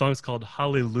 The song is called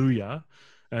Hallelujah,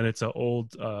 and it's an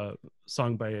old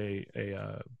song by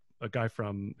a guy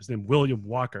from, his name William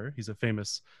Walker. He's a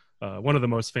famous one of the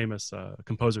most famous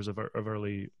composers of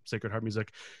early Sacred Harp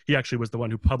music. He actually was the one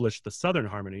who published the Southern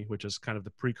Harmony, which is kind of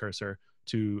the precursor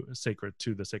to the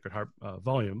Sacred Harp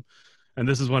volume. And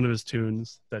this is one of his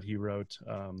tunes that he wrote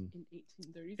in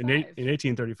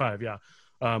 1835. Yeah,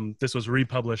 this was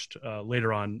republished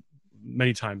later on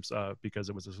many times because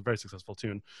it was a very successful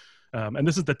tune. And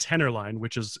this is the tenor line,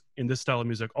 which is in this style of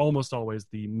music almost always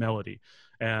the melody.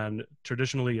 And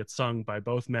traditionally, it's sung by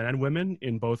both men and women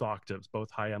in both octaves,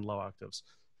 both high and low octaves.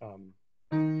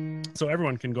 So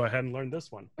everyone can go ahead and learn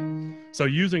this one. So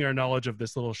using our knowledge of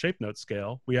this little shape note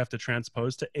scale, we have to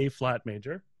transpose to A flat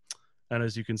major. And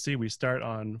as you can see, we start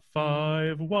on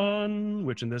 5-1,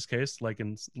 which in this case, like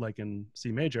in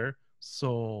C major,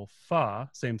 sol, fa,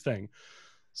 same thing.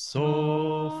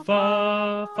 Sol,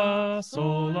 fa, fa,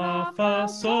 sol, la, fa,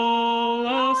 sol,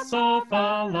 la, sol,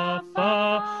 fa, la,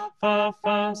 fa, fa,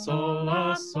 fa, sol,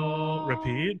 la, sol.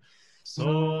 Repeat.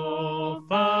 Sol,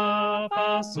 fa,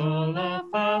 fa, sol, la,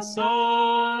 fa,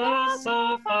 sol, la,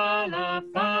 sol, fa, la,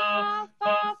 fa,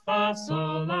 fa, fa,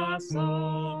 sol, la,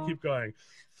 sol. Keep going.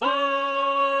 Fa,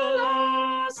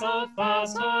 la, sol, fa,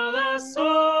 sol, la,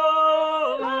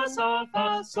 sol, la, sol,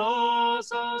 fa, sol,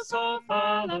 sol, sol,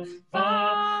 fa,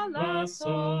 la,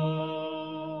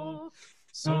 sol.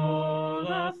 Sol,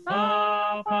 la,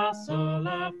 fa, sol,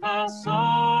 la, fa, sol,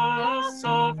 la,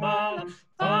 sol, fa,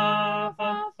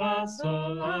 fa,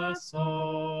 sol, la,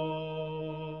 sol.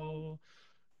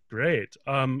 Great.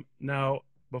 Now,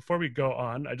 before we go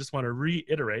on, I just want to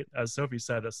reiterate, as Sophie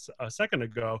said a second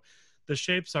ago, the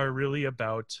shapes are really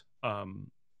about,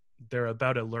 they're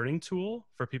about a learning tool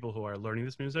for people who are learning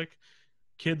this music.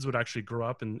 Kids would actually grow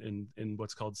up in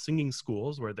what's called singing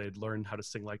schools, where they'd learn how to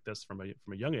sing like this from a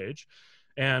young age.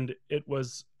 And it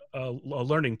was a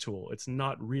learning tool. It's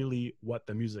not really what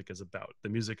the music is about. The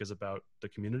music is about the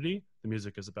community. The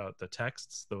music is about the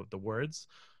texts, the words.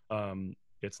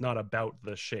 It's not about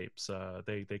the shapes.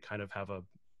 They kind of have a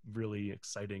really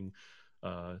exciting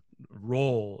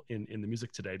role in the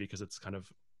music today, because it's kind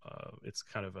of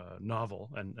novel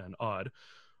and odd,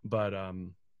 but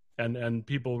and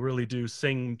people really do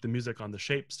sing the music on the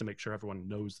shapes to make sure everyone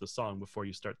knows the song before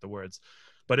you start the words.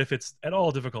 But if it's at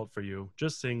all difficult for you,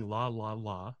 just sing la la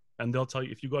la, and they'll tell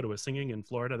you, if you go to a singing in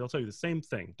Florida, they'll tell you the same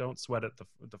thing. Don't sweat it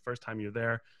the first time you're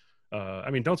there.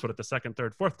 Don't sweat it the second,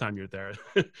 third, fourth time you're there.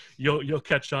 You'll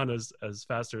catch on as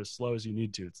fast or as slow as you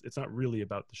need to. It's not really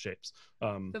about the shapes.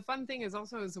 The fun thing is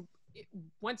also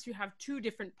once you have two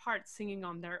different parts singing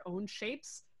on their own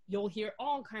shapes, you'll hear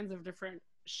all kinds of different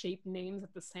shape names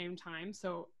at the same time.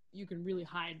 So you can really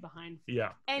hide behind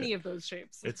any of those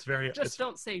shapes. It's very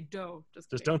don't say do.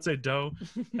 Just don't say do,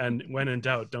 and when in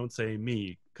doubt, don't say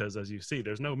me, because as you see,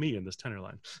 there's no me in this tenor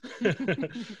line.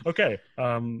 Okay,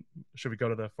 should we go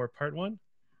to the 4-part one?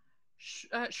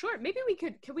 Sure. Maybe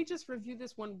can we just review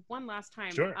this one last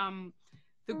time? Sure.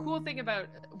 The cool thing about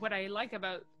what I like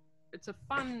about it's a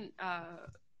fun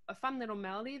little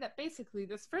melody that basically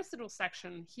this first little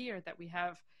section here that we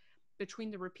have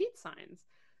between the repeat signs.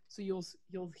 So you'll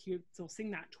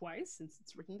sing that twice since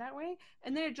it's written that way,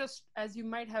 and then it just, as you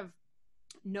might have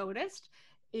noticed,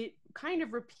 it kind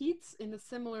of repeats in a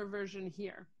similar version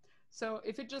here. So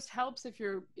if it just helps, if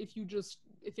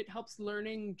it helps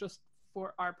learning just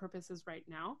for our purposes right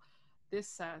now,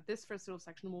 this first little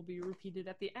section will be repeated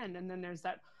at the end, and then there's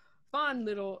that fun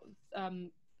little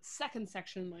second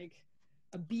section, like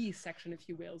a B section, if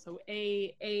you will. So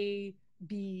A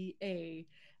B A.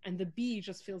 And the B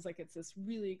just feels like it's this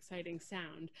really exciting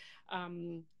sound.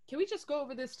 Can we just go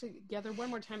over this together one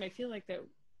more time? I feel like that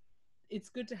it's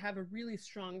good to have a really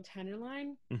strong tenor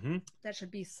line that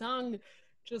should be sung.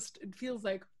 Just, it feels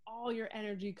like all your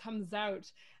energy comes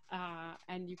out,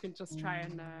 and you can just try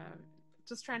and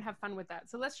have fun with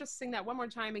that. So let's just sing that one more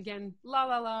time again. La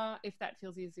la la, if that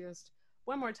feels easiest.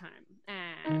 One more time.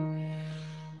 And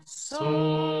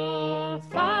sol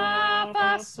fa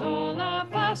fa sol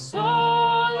la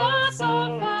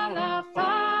sol fa la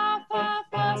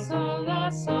fa sol la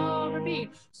sol. Repeat.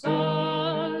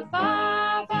 Sol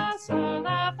fa sol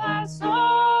la sol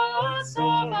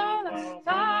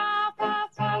fa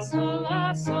la sol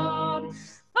la sol.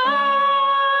 Fa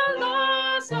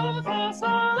la sol fa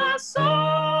sol la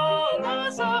sol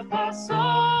fa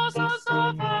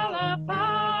sol fa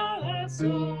la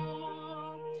sol.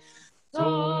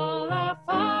 Sol la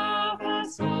fa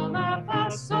sol la fa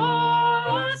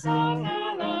sol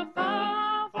la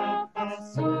fa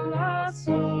sol la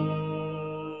sol.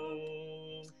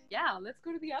 Yeah, let's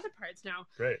go to the other parts now.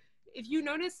 Great. If you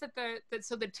notice that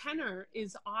the tenor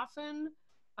is often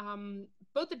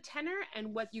both the tenor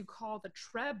and what you call the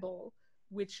treble,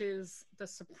 which is the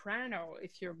soprano,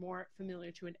 if you're more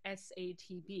familiar to an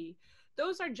SATB.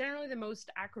 Those are generally the most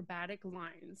acrobatic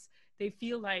lines. They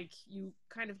feel like you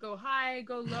kind of go high,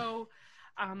 go low.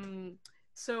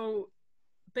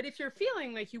 But if you're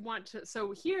feeling like you want to,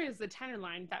 so here is the tenor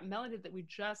line, that melody that we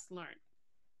just learned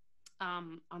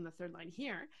on the third line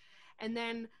here. And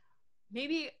then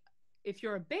maybe if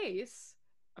you're a bass,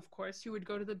 of course, you would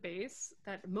go to the bass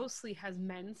that mostly has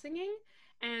men singing.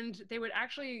 And they would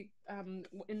actually,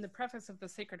 in the preface of the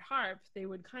Sacred Harp, they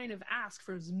would kind of ask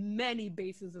for as many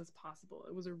basses as possible.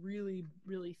 It was a really,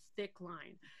 really thick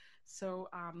line. So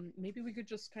maybe we could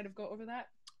just kind of go over that.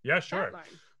 Yeah, sure.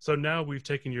 So now we've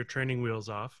taken your training wheels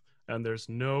off, and there's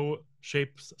no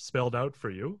shapes spelled out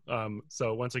for you.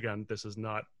 So once again, this is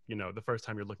not, the first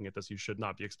time you're looking at this, you should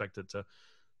not be expected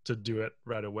to do it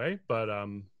right away.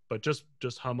 But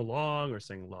just hum along or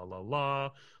sing la la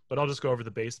la. But I'll just go over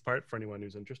the bass part for anyone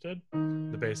who's interested.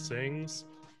 The bass sings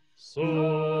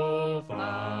sol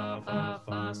fa fa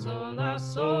fa sol la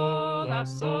fa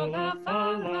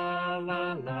la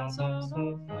la la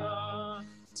sol fa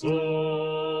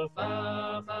sol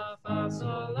fa fa fa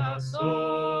sol la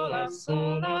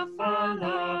fa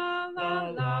la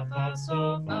la fa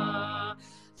sol fa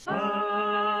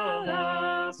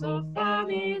la sol fa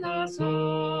mi la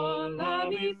sol la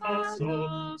mi fa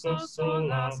sol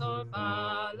la sol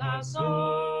fa la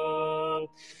sol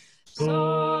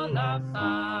sol la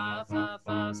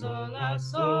fa sol la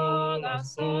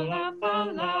fa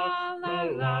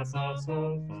la sol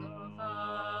fa.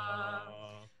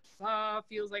 Fa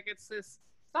feels like it's this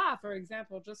fa, for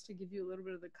example, just to give you a little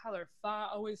bit of the color. Fa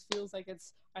always feels like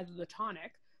it's either the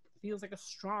tonic, feels like a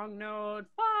strong note,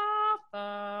 fa,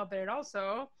 fa, but it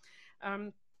also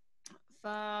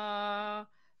fa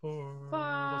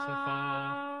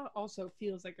also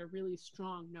feels like a really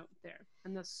strong note there.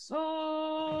 And the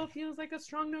sol feels like a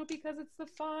strong note because it's the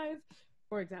 5,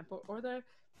 for example, or the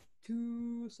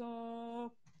 2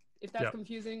 sol. If that's Yep.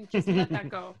 confusing, just let that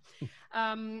go.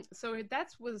 So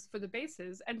that was for the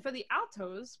basses. And for the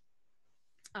altos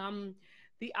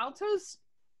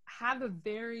have a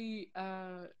very,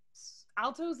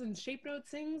 altos and shape note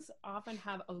sings often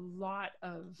have a lot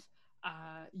of,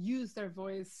 use their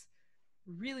voice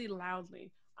really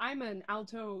loudly. I'm a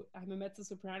mezzo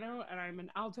soprano, and I'm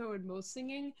an alto in most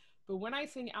singing, but when I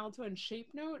sing alto and shape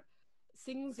note,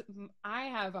 I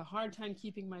have a hard time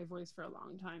keeping my voice for a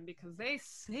long time because they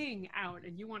sing out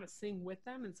and you want to sing with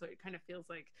them, and so it kind of feels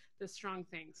like this strong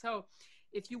thing. So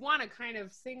if you want to kind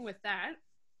of sing with that,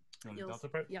 you'll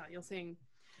sing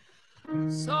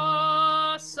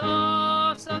so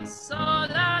so so so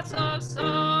la so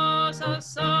so so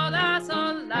so la so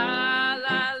la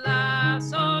la la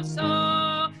so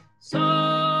so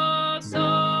so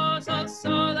so so so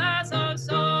la so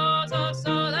so so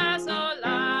so la so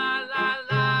la la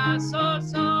la so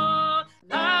so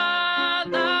la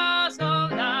la so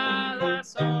la la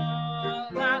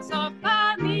so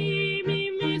fa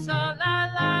mi so la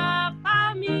la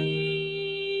fa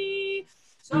mi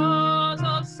so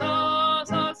so so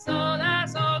so so la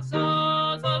so so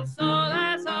so so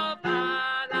la so fa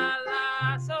la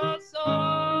la so so.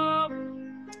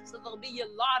 So there'll be a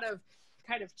lot of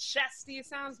kind of chesty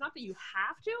sounds. Not that you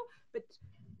have to, but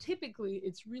typically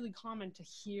it's really common to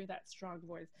hear that strong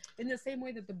voice in the same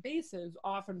way that the basses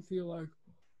often feel like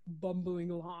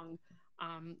bumbling along.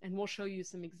 And we'll show you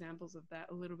some examples of that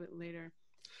a little bit later.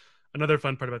 Another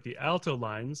fun part about the alto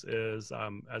lines is,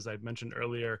 as I mentioned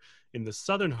earlier, in the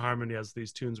Southern Harmony, as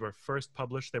these tunes were first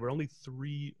published, they were only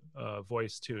 3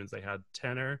 voice tunes. They had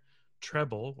tenor,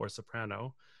 treble or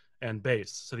soprano, and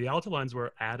bass. So the alto lines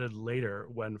were added later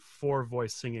when 4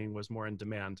 voice singing was more in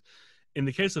demand. In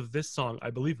the case of this song, I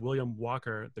believe William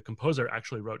Walker, the composer,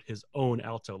 actually wrote his own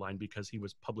alto line because he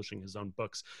was publishing his own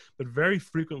books. But very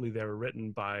frequently they were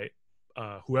written by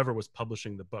whoever was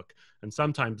publishing the book, and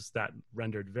sometimes that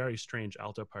rendered very strange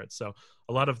alto parts. So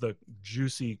a lot of the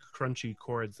juicy, crunchy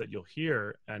chords that you'll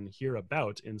hear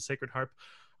about in Sacred Harp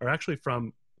are actually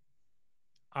from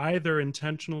either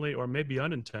intentionally or maybe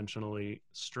unintentionally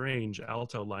strange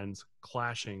alto lines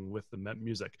clashing with the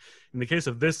music. In the case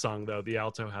of this song, though, the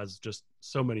alto has just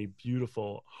so many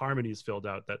beautiful harmonies filled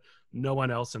out that no one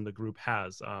else in the group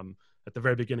has. At the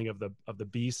very beginning of the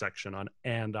B section on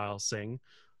 "And I'll Sing,"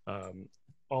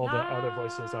 all the other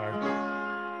voices are,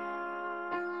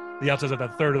 the altos at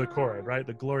that third of the chord, right?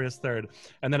 The glorious third.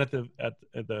 And then at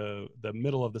the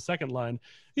middle of the second line,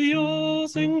 you'll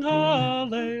sing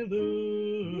hallelujah.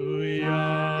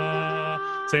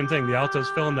 Same thing, the altos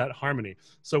fill in that harmony.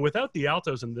 So without the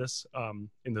altos in this,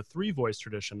 in the 3 voice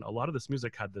tradition, a lot of this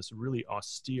music had this really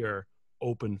austere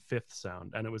open fifth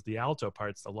sound. And it was the alto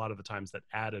parts a lot of the times that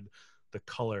added the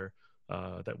color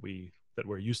that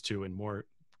we're used to in more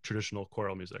traditional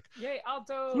choral music. Yay,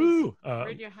 altos! Woo!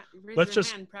 Let's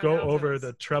just go over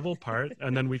the treble part,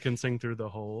 and then we can sing through the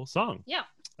whole song. Yeah.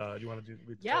 Do you want to do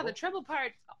the yeah, treble? The treble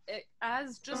part,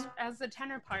 as the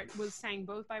tenor part, was sang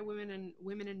both by women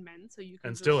and men. So you can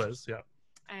and still is, yeah.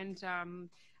 And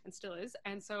still is.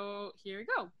 And so here we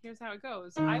go. Here's how it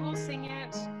goes. I will sing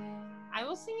it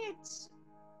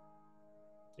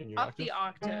up the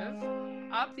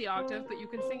octave, but you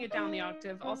can sing it down the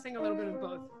octave. I'll sing a little bit of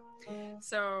both.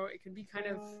 So it can be kind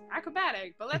of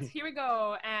acrobatic, but here we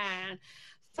go. And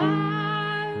fa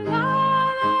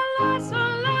la la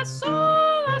sol la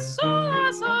sol la sol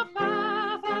la sol fa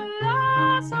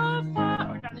la sol fa,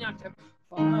 or down the octave.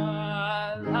 Fa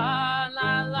la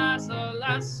la la sol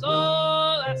la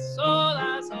sol la sol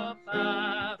la sol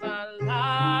fa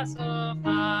la sol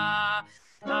fa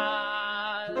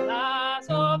la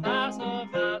sol fa sol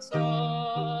fa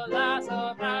sol la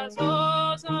sol fa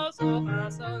sol sol sol fa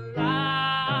sol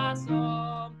la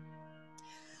sol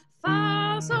fa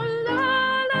sol la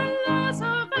la la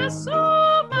sol fa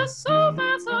sol fa sol fa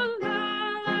sol la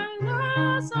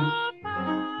la sol fa.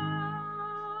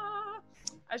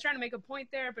 I was trying to make a point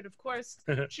there, but of course,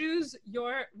 choose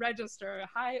your register,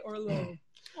 high or low,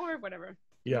 or whatever.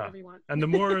 Yeah, whatever you want. And the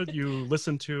more you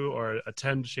listen to or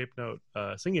attend shape note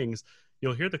singings,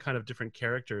 you'll hear the kind of different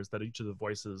characters that each of the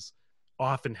voices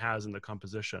often has in the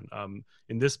composition.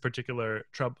 In this particular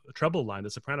treble line, the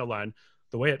soprano line,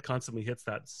 the way it constantly hits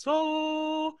that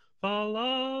sol, fa,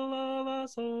 la, la, la,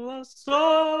 sol, la,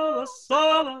 sol, la,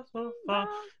 sol, la, sol, fa.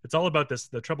 It's all about this.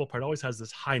 The treble part always has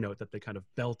this high note that they kind of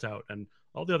belt out, and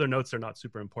all the other notes are not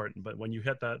super important, but when you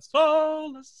hit that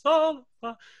sol, la, sol,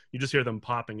 la, fa, you just hear them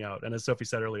popping out. And as Sophie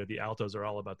said earlier, the altos are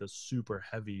all about this super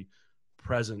heavy,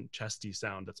 present, chesty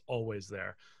sound that's always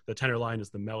there. The tenor line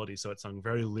is the melody, so it's sung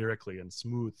very lyrically and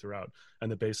smooth throughout,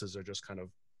 and the basses are just kind of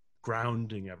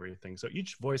grounding everything. So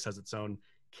each voice has its own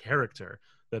character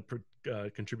that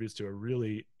contributes to a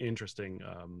really interesting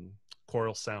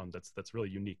choral sound that's really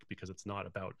unique, because it's not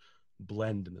about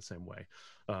blend in the same way.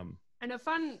 And a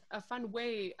fun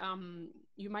way,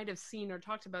 you might have seen or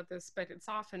talked about this, but it's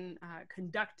often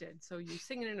conducted. So you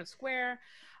sing it in a square,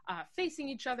 facing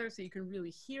each other, so you can really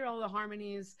hear all the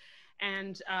harmonies.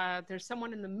 And there's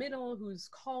someone in the middle who's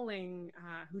calling,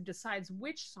 who decides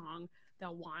which song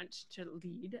they'll want to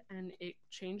lead, and it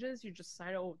changes. You just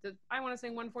decide, oh, I want to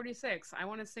sing 146. I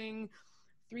want to sing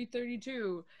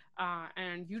 332,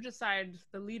 and you decide.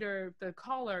 The leader, the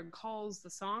caller, calls the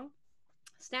song,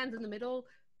 stands in the middle,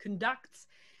 conducts,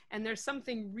 and there's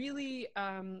something really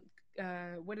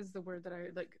what is the word that I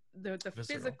like, the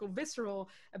visceral. Visceral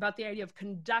about the idea of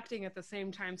conducting at the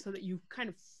same time, so that you kind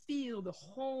of feel the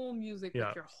whole music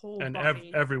with your whole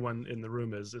body. Everyone in the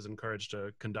room is encouraged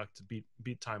to conduct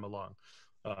beat time along.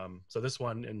 So this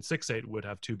one in 6/8 would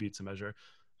have 2 beats a measure.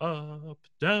 Up,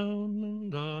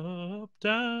 down, up,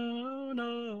 down,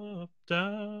 up,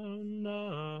 down,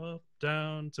 up,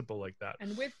 down. Simple like that.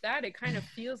 And with that, it kind of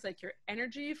feels like your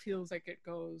energy feels like it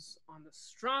goes on the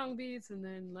strong beats, and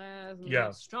then less and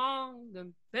less strong.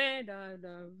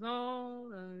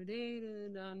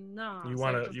 You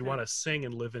want to sing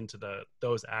and live into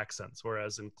those accents.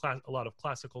 Whereas in a lot of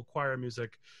classical choir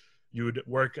music, you would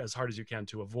work as hard as you can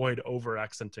to avoid over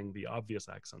accenting the obvious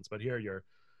accents. But here you're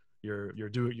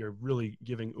really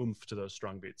giving oomph to those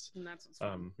strong beats. And that's what's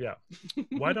fun. Yeah.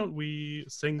 Why don't we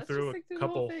sing through a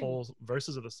couple whole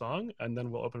verses of the song, and then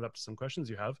we'll open it up to some questions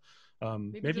you have.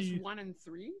 Maybe just 1 and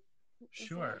 3.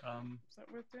 Sure. Is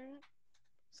that worth doing it?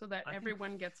 So that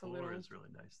everyone gets a little. 4 is really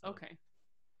nice, though. Okay.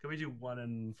 Can we do 1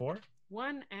 and 4?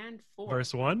 1 and 4.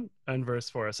 Verse 1 and verse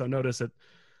 4. So notice that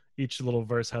each little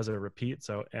verse has a repeat.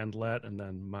 So and let, and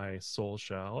then my soul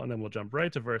shall, and then we'll jump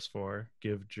right to verse 4.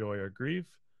 Give joy or grief,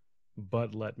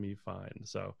 but let me find.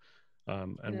 So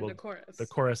and we'll the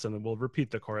chorus, and then we'll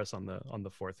repeat the chorus on the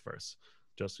 4th verse,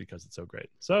 just because it's so great.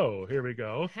 So here we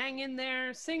go. Hang in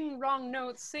there, sing wrong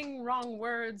notes, sing wrong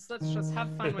words. Let's just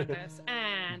have fun with this.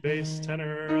 And bass,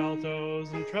 tenor, altos,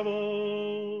 and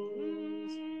trebles,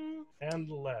 and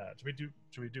let.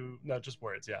 Should we do no, just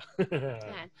words? Yeah.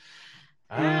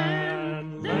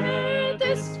 And let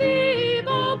this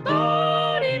feeble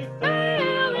body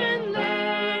fail, and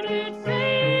let it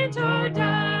faint or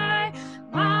die.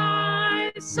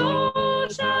 My soul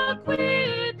shall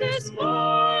quit this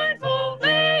mournful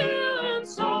vale, and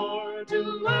soar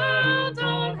to worlds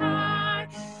on high.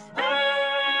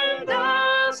 And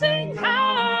I'll sing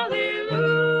hallelujah,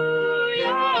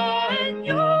 and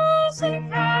you'll sing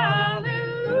hallelujah.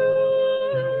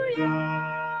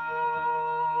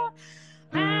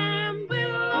 And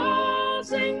we'll all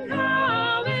sing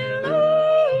hallelujah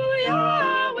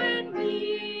when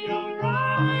we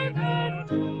arrive at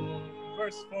home.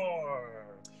 Verse 4.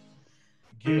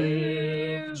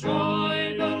 Give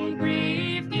joy, don't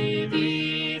grieve, give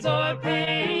ease or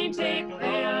pain, take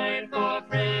life or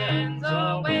friends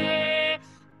away,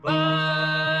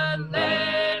 but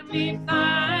let me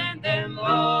find them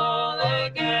all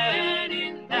again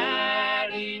in that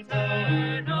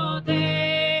eternal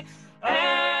day.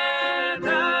 And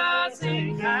I'll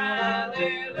sing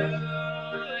hallelujah,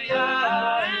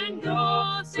 and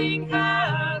you'll sing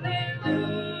hallelujah,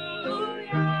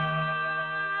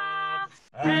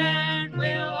 and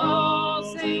we'll all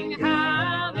sing hallelujah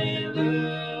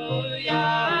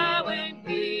when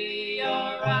we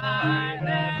arrive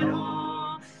at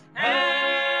home.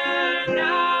 And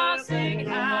I'll sing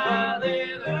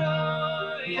hallelujah,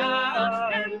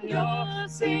 and you'll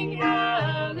sing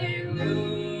hallelujah,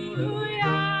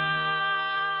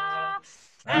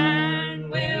 and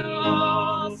we'll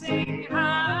all sing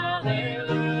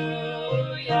hallelujah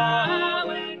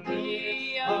when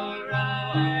we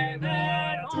arrive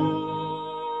at home.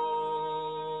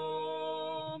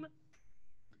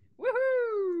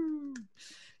 woohoo!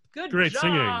 Good Great job.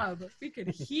 singing. We could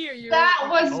hear you. That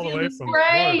was All the way from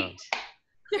great.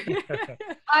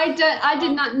 I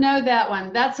did not know that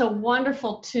one. That's a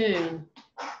wonderful tune.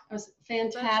 It was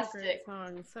fantastic.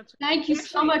 Thank you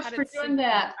so much for doing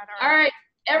that. All right,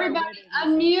 everybody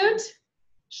unmute.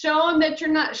 Show them that you're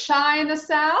not shy in the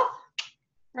South,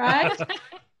 right?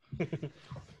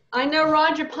 I know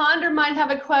Roger Ponder might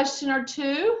have a question or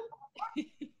two.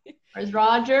 Where's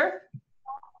Roger?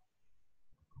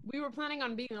 We were planning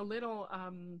on being a little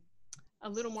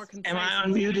more concise. Am I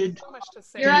unmuted? So much to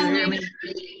say. You're unmuted.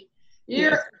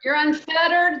 You're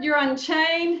unfettered. You're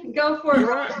unchained. Go for it,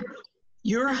 Roger.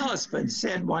 Your husband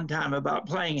said one time about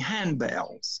playing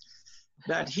handbells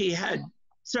that he had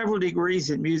several degrees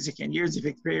in music and years of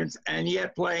experience, and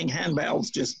yet playing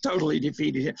handbells just totally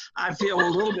defeated him. I feel a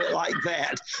little bit like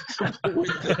that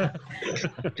with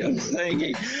the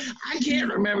singing. I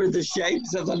can't remember the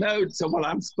shapes of the notes of what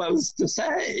I'm supposed to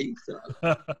say.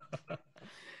 So.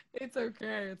 It's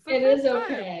okay. It's It is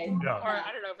okay. Yeah. Or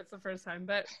I don't know if it's the first time,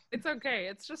 but it's okay.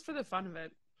 It's just for the fun of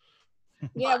it.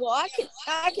 Yeah, well,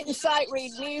 I can sight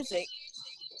read music,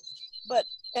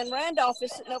 and Randolph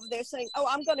is sitting over there saying, "Oh,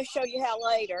 I'm going to show you how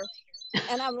later,"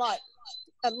 and I'm like,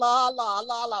 "La la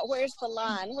la la. Where's the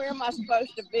line? Where am I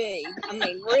supposed to be?" I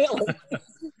mean, really?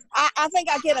 I think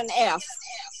I get an F.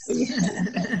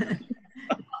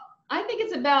 I think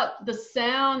it's about the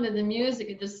sound and the music.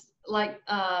 It just, like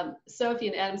Sophie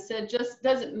and Adam said, just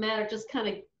doesn't matter. Just kind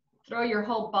of throw your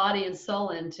whole body and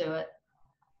soul into it.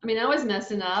 I mean, I was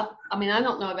messing up. I mean, I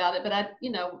don't know about it, but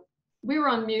we were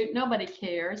on mute. Nobody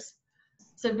cares.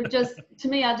 So just, to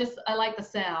me, I like the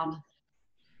sound.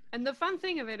 And the fun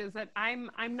thing of it is that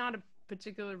I'm not a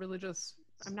particular religious,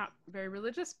 I'm not very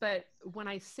religious, but when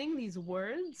I sing these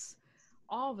words,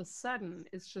 all of a sudden,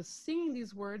 it's just singing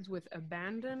these words with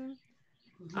abandon,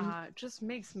 just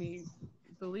makes me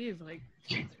believe like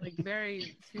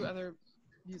very few other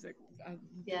music.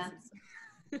 Yeah.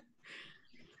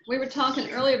 We were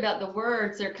talking earlier about the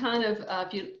words. They're kind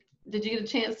of, did you get a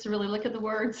chance to really look at the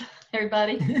words,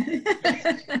 everybody?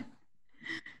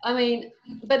 I mean,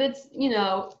 but it's,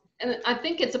 and I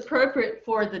think it's appropriate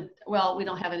for well, we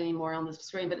don't have it anymore on the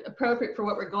screen, but appropriate for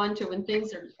what we're going to when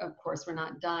things are, of course, we're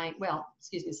not dying. Well,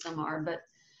 excuse me, some are, but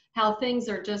how things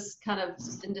are just kind of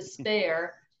in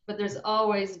despair, but there's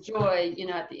always joy,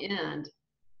 at the end.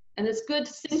 And it's good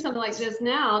to sing something like this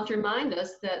now to remind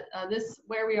us that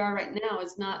where we are right now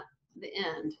is not the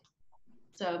end.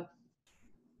 So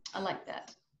I like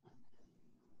that.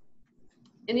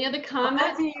 Any other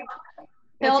comments? Betsy,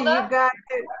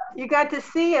 you got to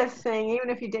see us sing, even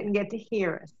if you didn't get to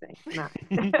hear us sing. No.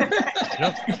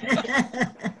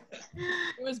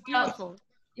 It was beautiful.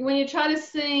 When you try to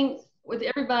sing with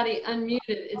everybody unmuted,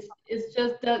 it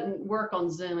just doesn't work on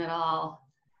Zoom at all.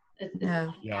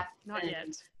 No, not yet.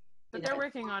 But they're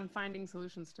working on finding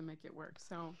solutions to make it work.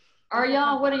 So, what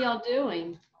are y'all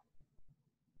doing?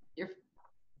 You're,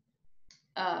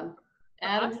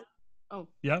 Adam? Oh.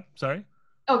 Yeah, sorry.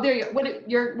 Oh, there you go.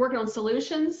 You're working on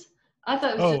solutions? I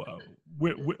thought it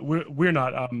was we're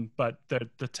not. But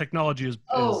the technology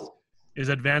is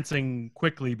advancing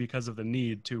quickly because of the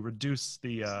need to reduce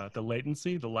the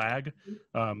latency, the lag.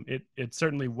 It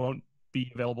certainly won't be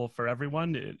available for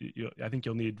everyone. I think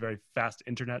you'll need very fast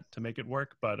internet to make it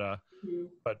work, but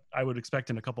I would expect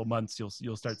in a couple months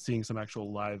you'll start seeing some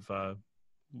actual live,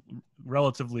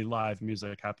 relatively live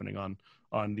music happening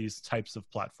on these types of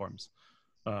platforms.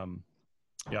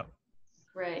 Yeah.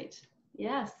 Great.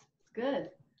 Yes, good.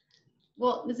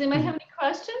 Well, does anybody have any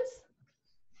questions?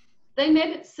 They made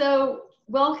it so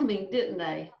welcoming, didn't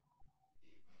they?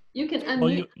 You can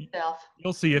unmute yourself.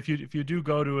 You'll see if you do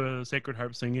go to a Sacred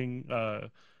Harp singing.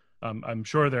 I'm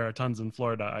sure there are tons in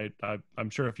Florida.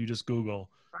 I'm sure if you just Google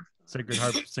Sacred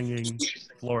Harp singing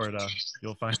Florida,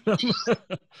 you'll find them.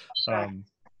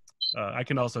 I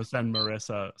can also send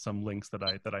Marissa some links that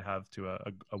I have to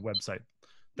a website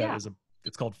that is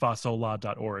it's called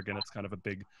fasola.org, and it's kind of a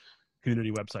big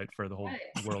community website for the whole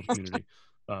world community.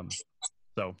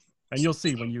 And you'll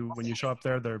see when you show up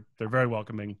there, they're very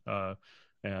welcoming.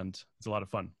 And it's a lot of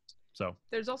fun. So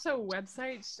there's also a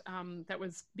website that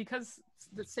was, because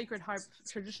the Sacred Harp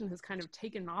tradition has kind of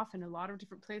taken off in a lot of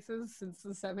different places since the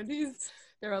 70s.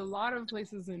 There are a lot of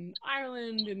places in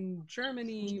Ireland and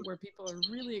Germany where people are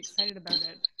really excited about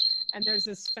it. And there's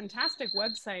this fantastic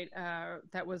website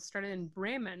that was started in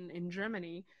Bremen in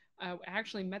Germany. I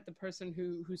actually met the person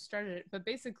who started it, but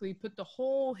basically put the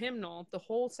whole hymnal, the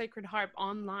whole Sacred Harp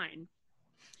online.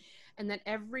 And then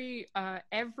every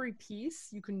piece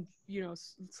you can,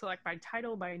 select by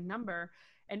title, by number,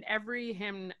 and every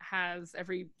hymn has,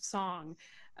 every song,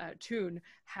 tune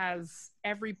has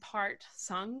every part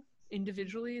sung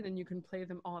individually. Then you can play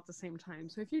them all at the same time.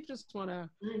 So if you just want to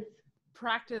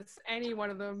practice any one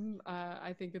of them,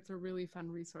 I think it's a really fun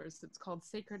resource. It's called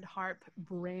Sacred Harp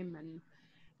Bremen.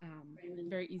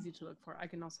 Very easy to look for. I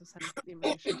can also send the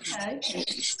information. Okay.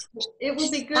 It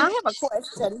would be good. I have a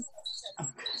question.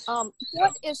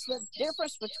 What is the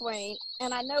difference between,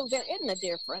 and I know there isn't a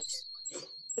difference,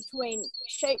 between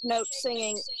shape note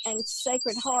singing and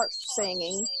Sacred Harp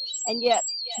singing, and yet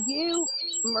you,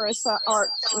 Marissa, or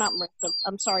not Marissa,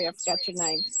 I'm sorry, I forgot your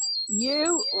name.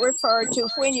 You refer to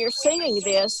when you're singing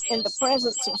this in the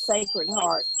presence of Sacred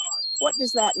Harp. What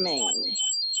does that mean?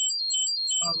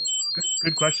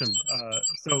 Good question.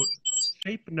 So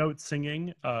shape note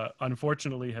singing,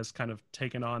 unfortunately, has kind of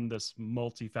taken on this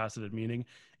multifaceted meaning.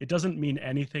 It doesn't mean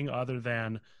anything other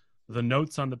than the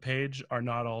notes on the page are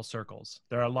not all circles.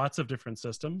 There are lots of different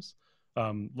systems,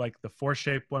 like the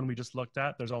 4-shape one we just looked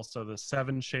at. There's also the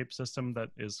 7-shape system that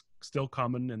is still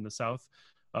common in the South.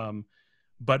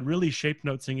 But really, shape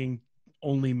note singing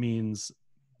only means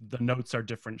the notes are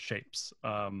different shapes.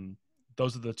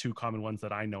 Those are the 2 common ones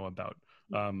that I know about.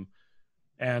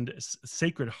 And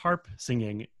sacred harp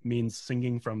singing means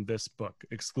singing from this book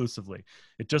exclusively.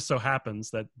 It just so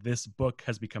happens that this book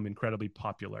has become incredibly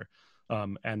popular.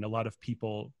 And a lot of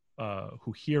people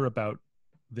who hear about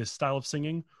this style of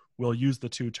singing will use the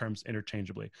 2 terms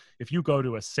interchangeably. If you go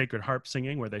to a sacred harp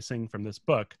singing where they sing from this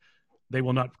book, they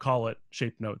will not call it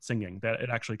shape note singing. That it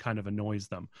actually kind of annoys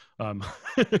them.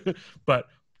 But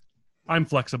I'm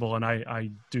flexible, and I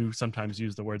do sometimes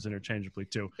use the words interchangeably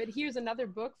too. But here's another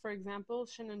book, for example,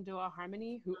 Shenandoah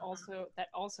Harmony, that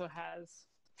also has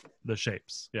the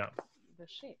shapes. Yeah. The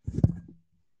shapes.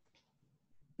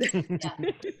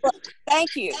 Well,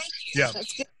 thank you. Yeah.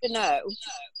 That's good to know.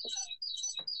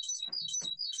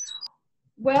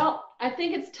 Well, I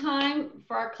think it's time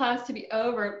for our class to be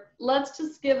over. Let's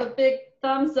just give a big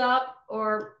thumbs up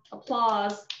or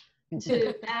applause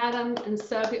to Adam and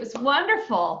Sophie. It was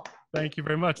wonderful. Thank you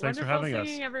very much. Thanks for having us.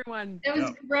 Everyone. It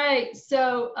was great.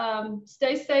 So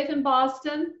stay safe in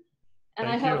Boston. And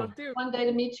Thank I hope you. one day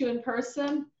to meet you in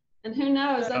person. And who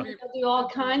knows, I'm going to do all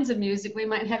kinds of music. We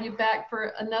might have you back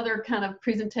for another kind of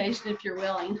presentation if you're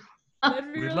willing.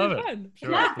 That'd be We'd really love fun. it.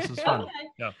 Sure. This is fun. Okay.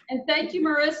 Yeah. And thank you,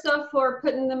 Marissa, for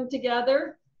putting them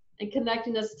together and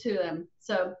connecting us to them.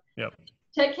 So Yep.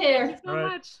 take care. Thank you so All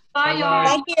right. much. Bye, Bye-bye. y'all.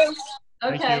 Thank you.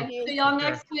 Okay. Thank you. See y'all Take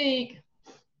care. next week.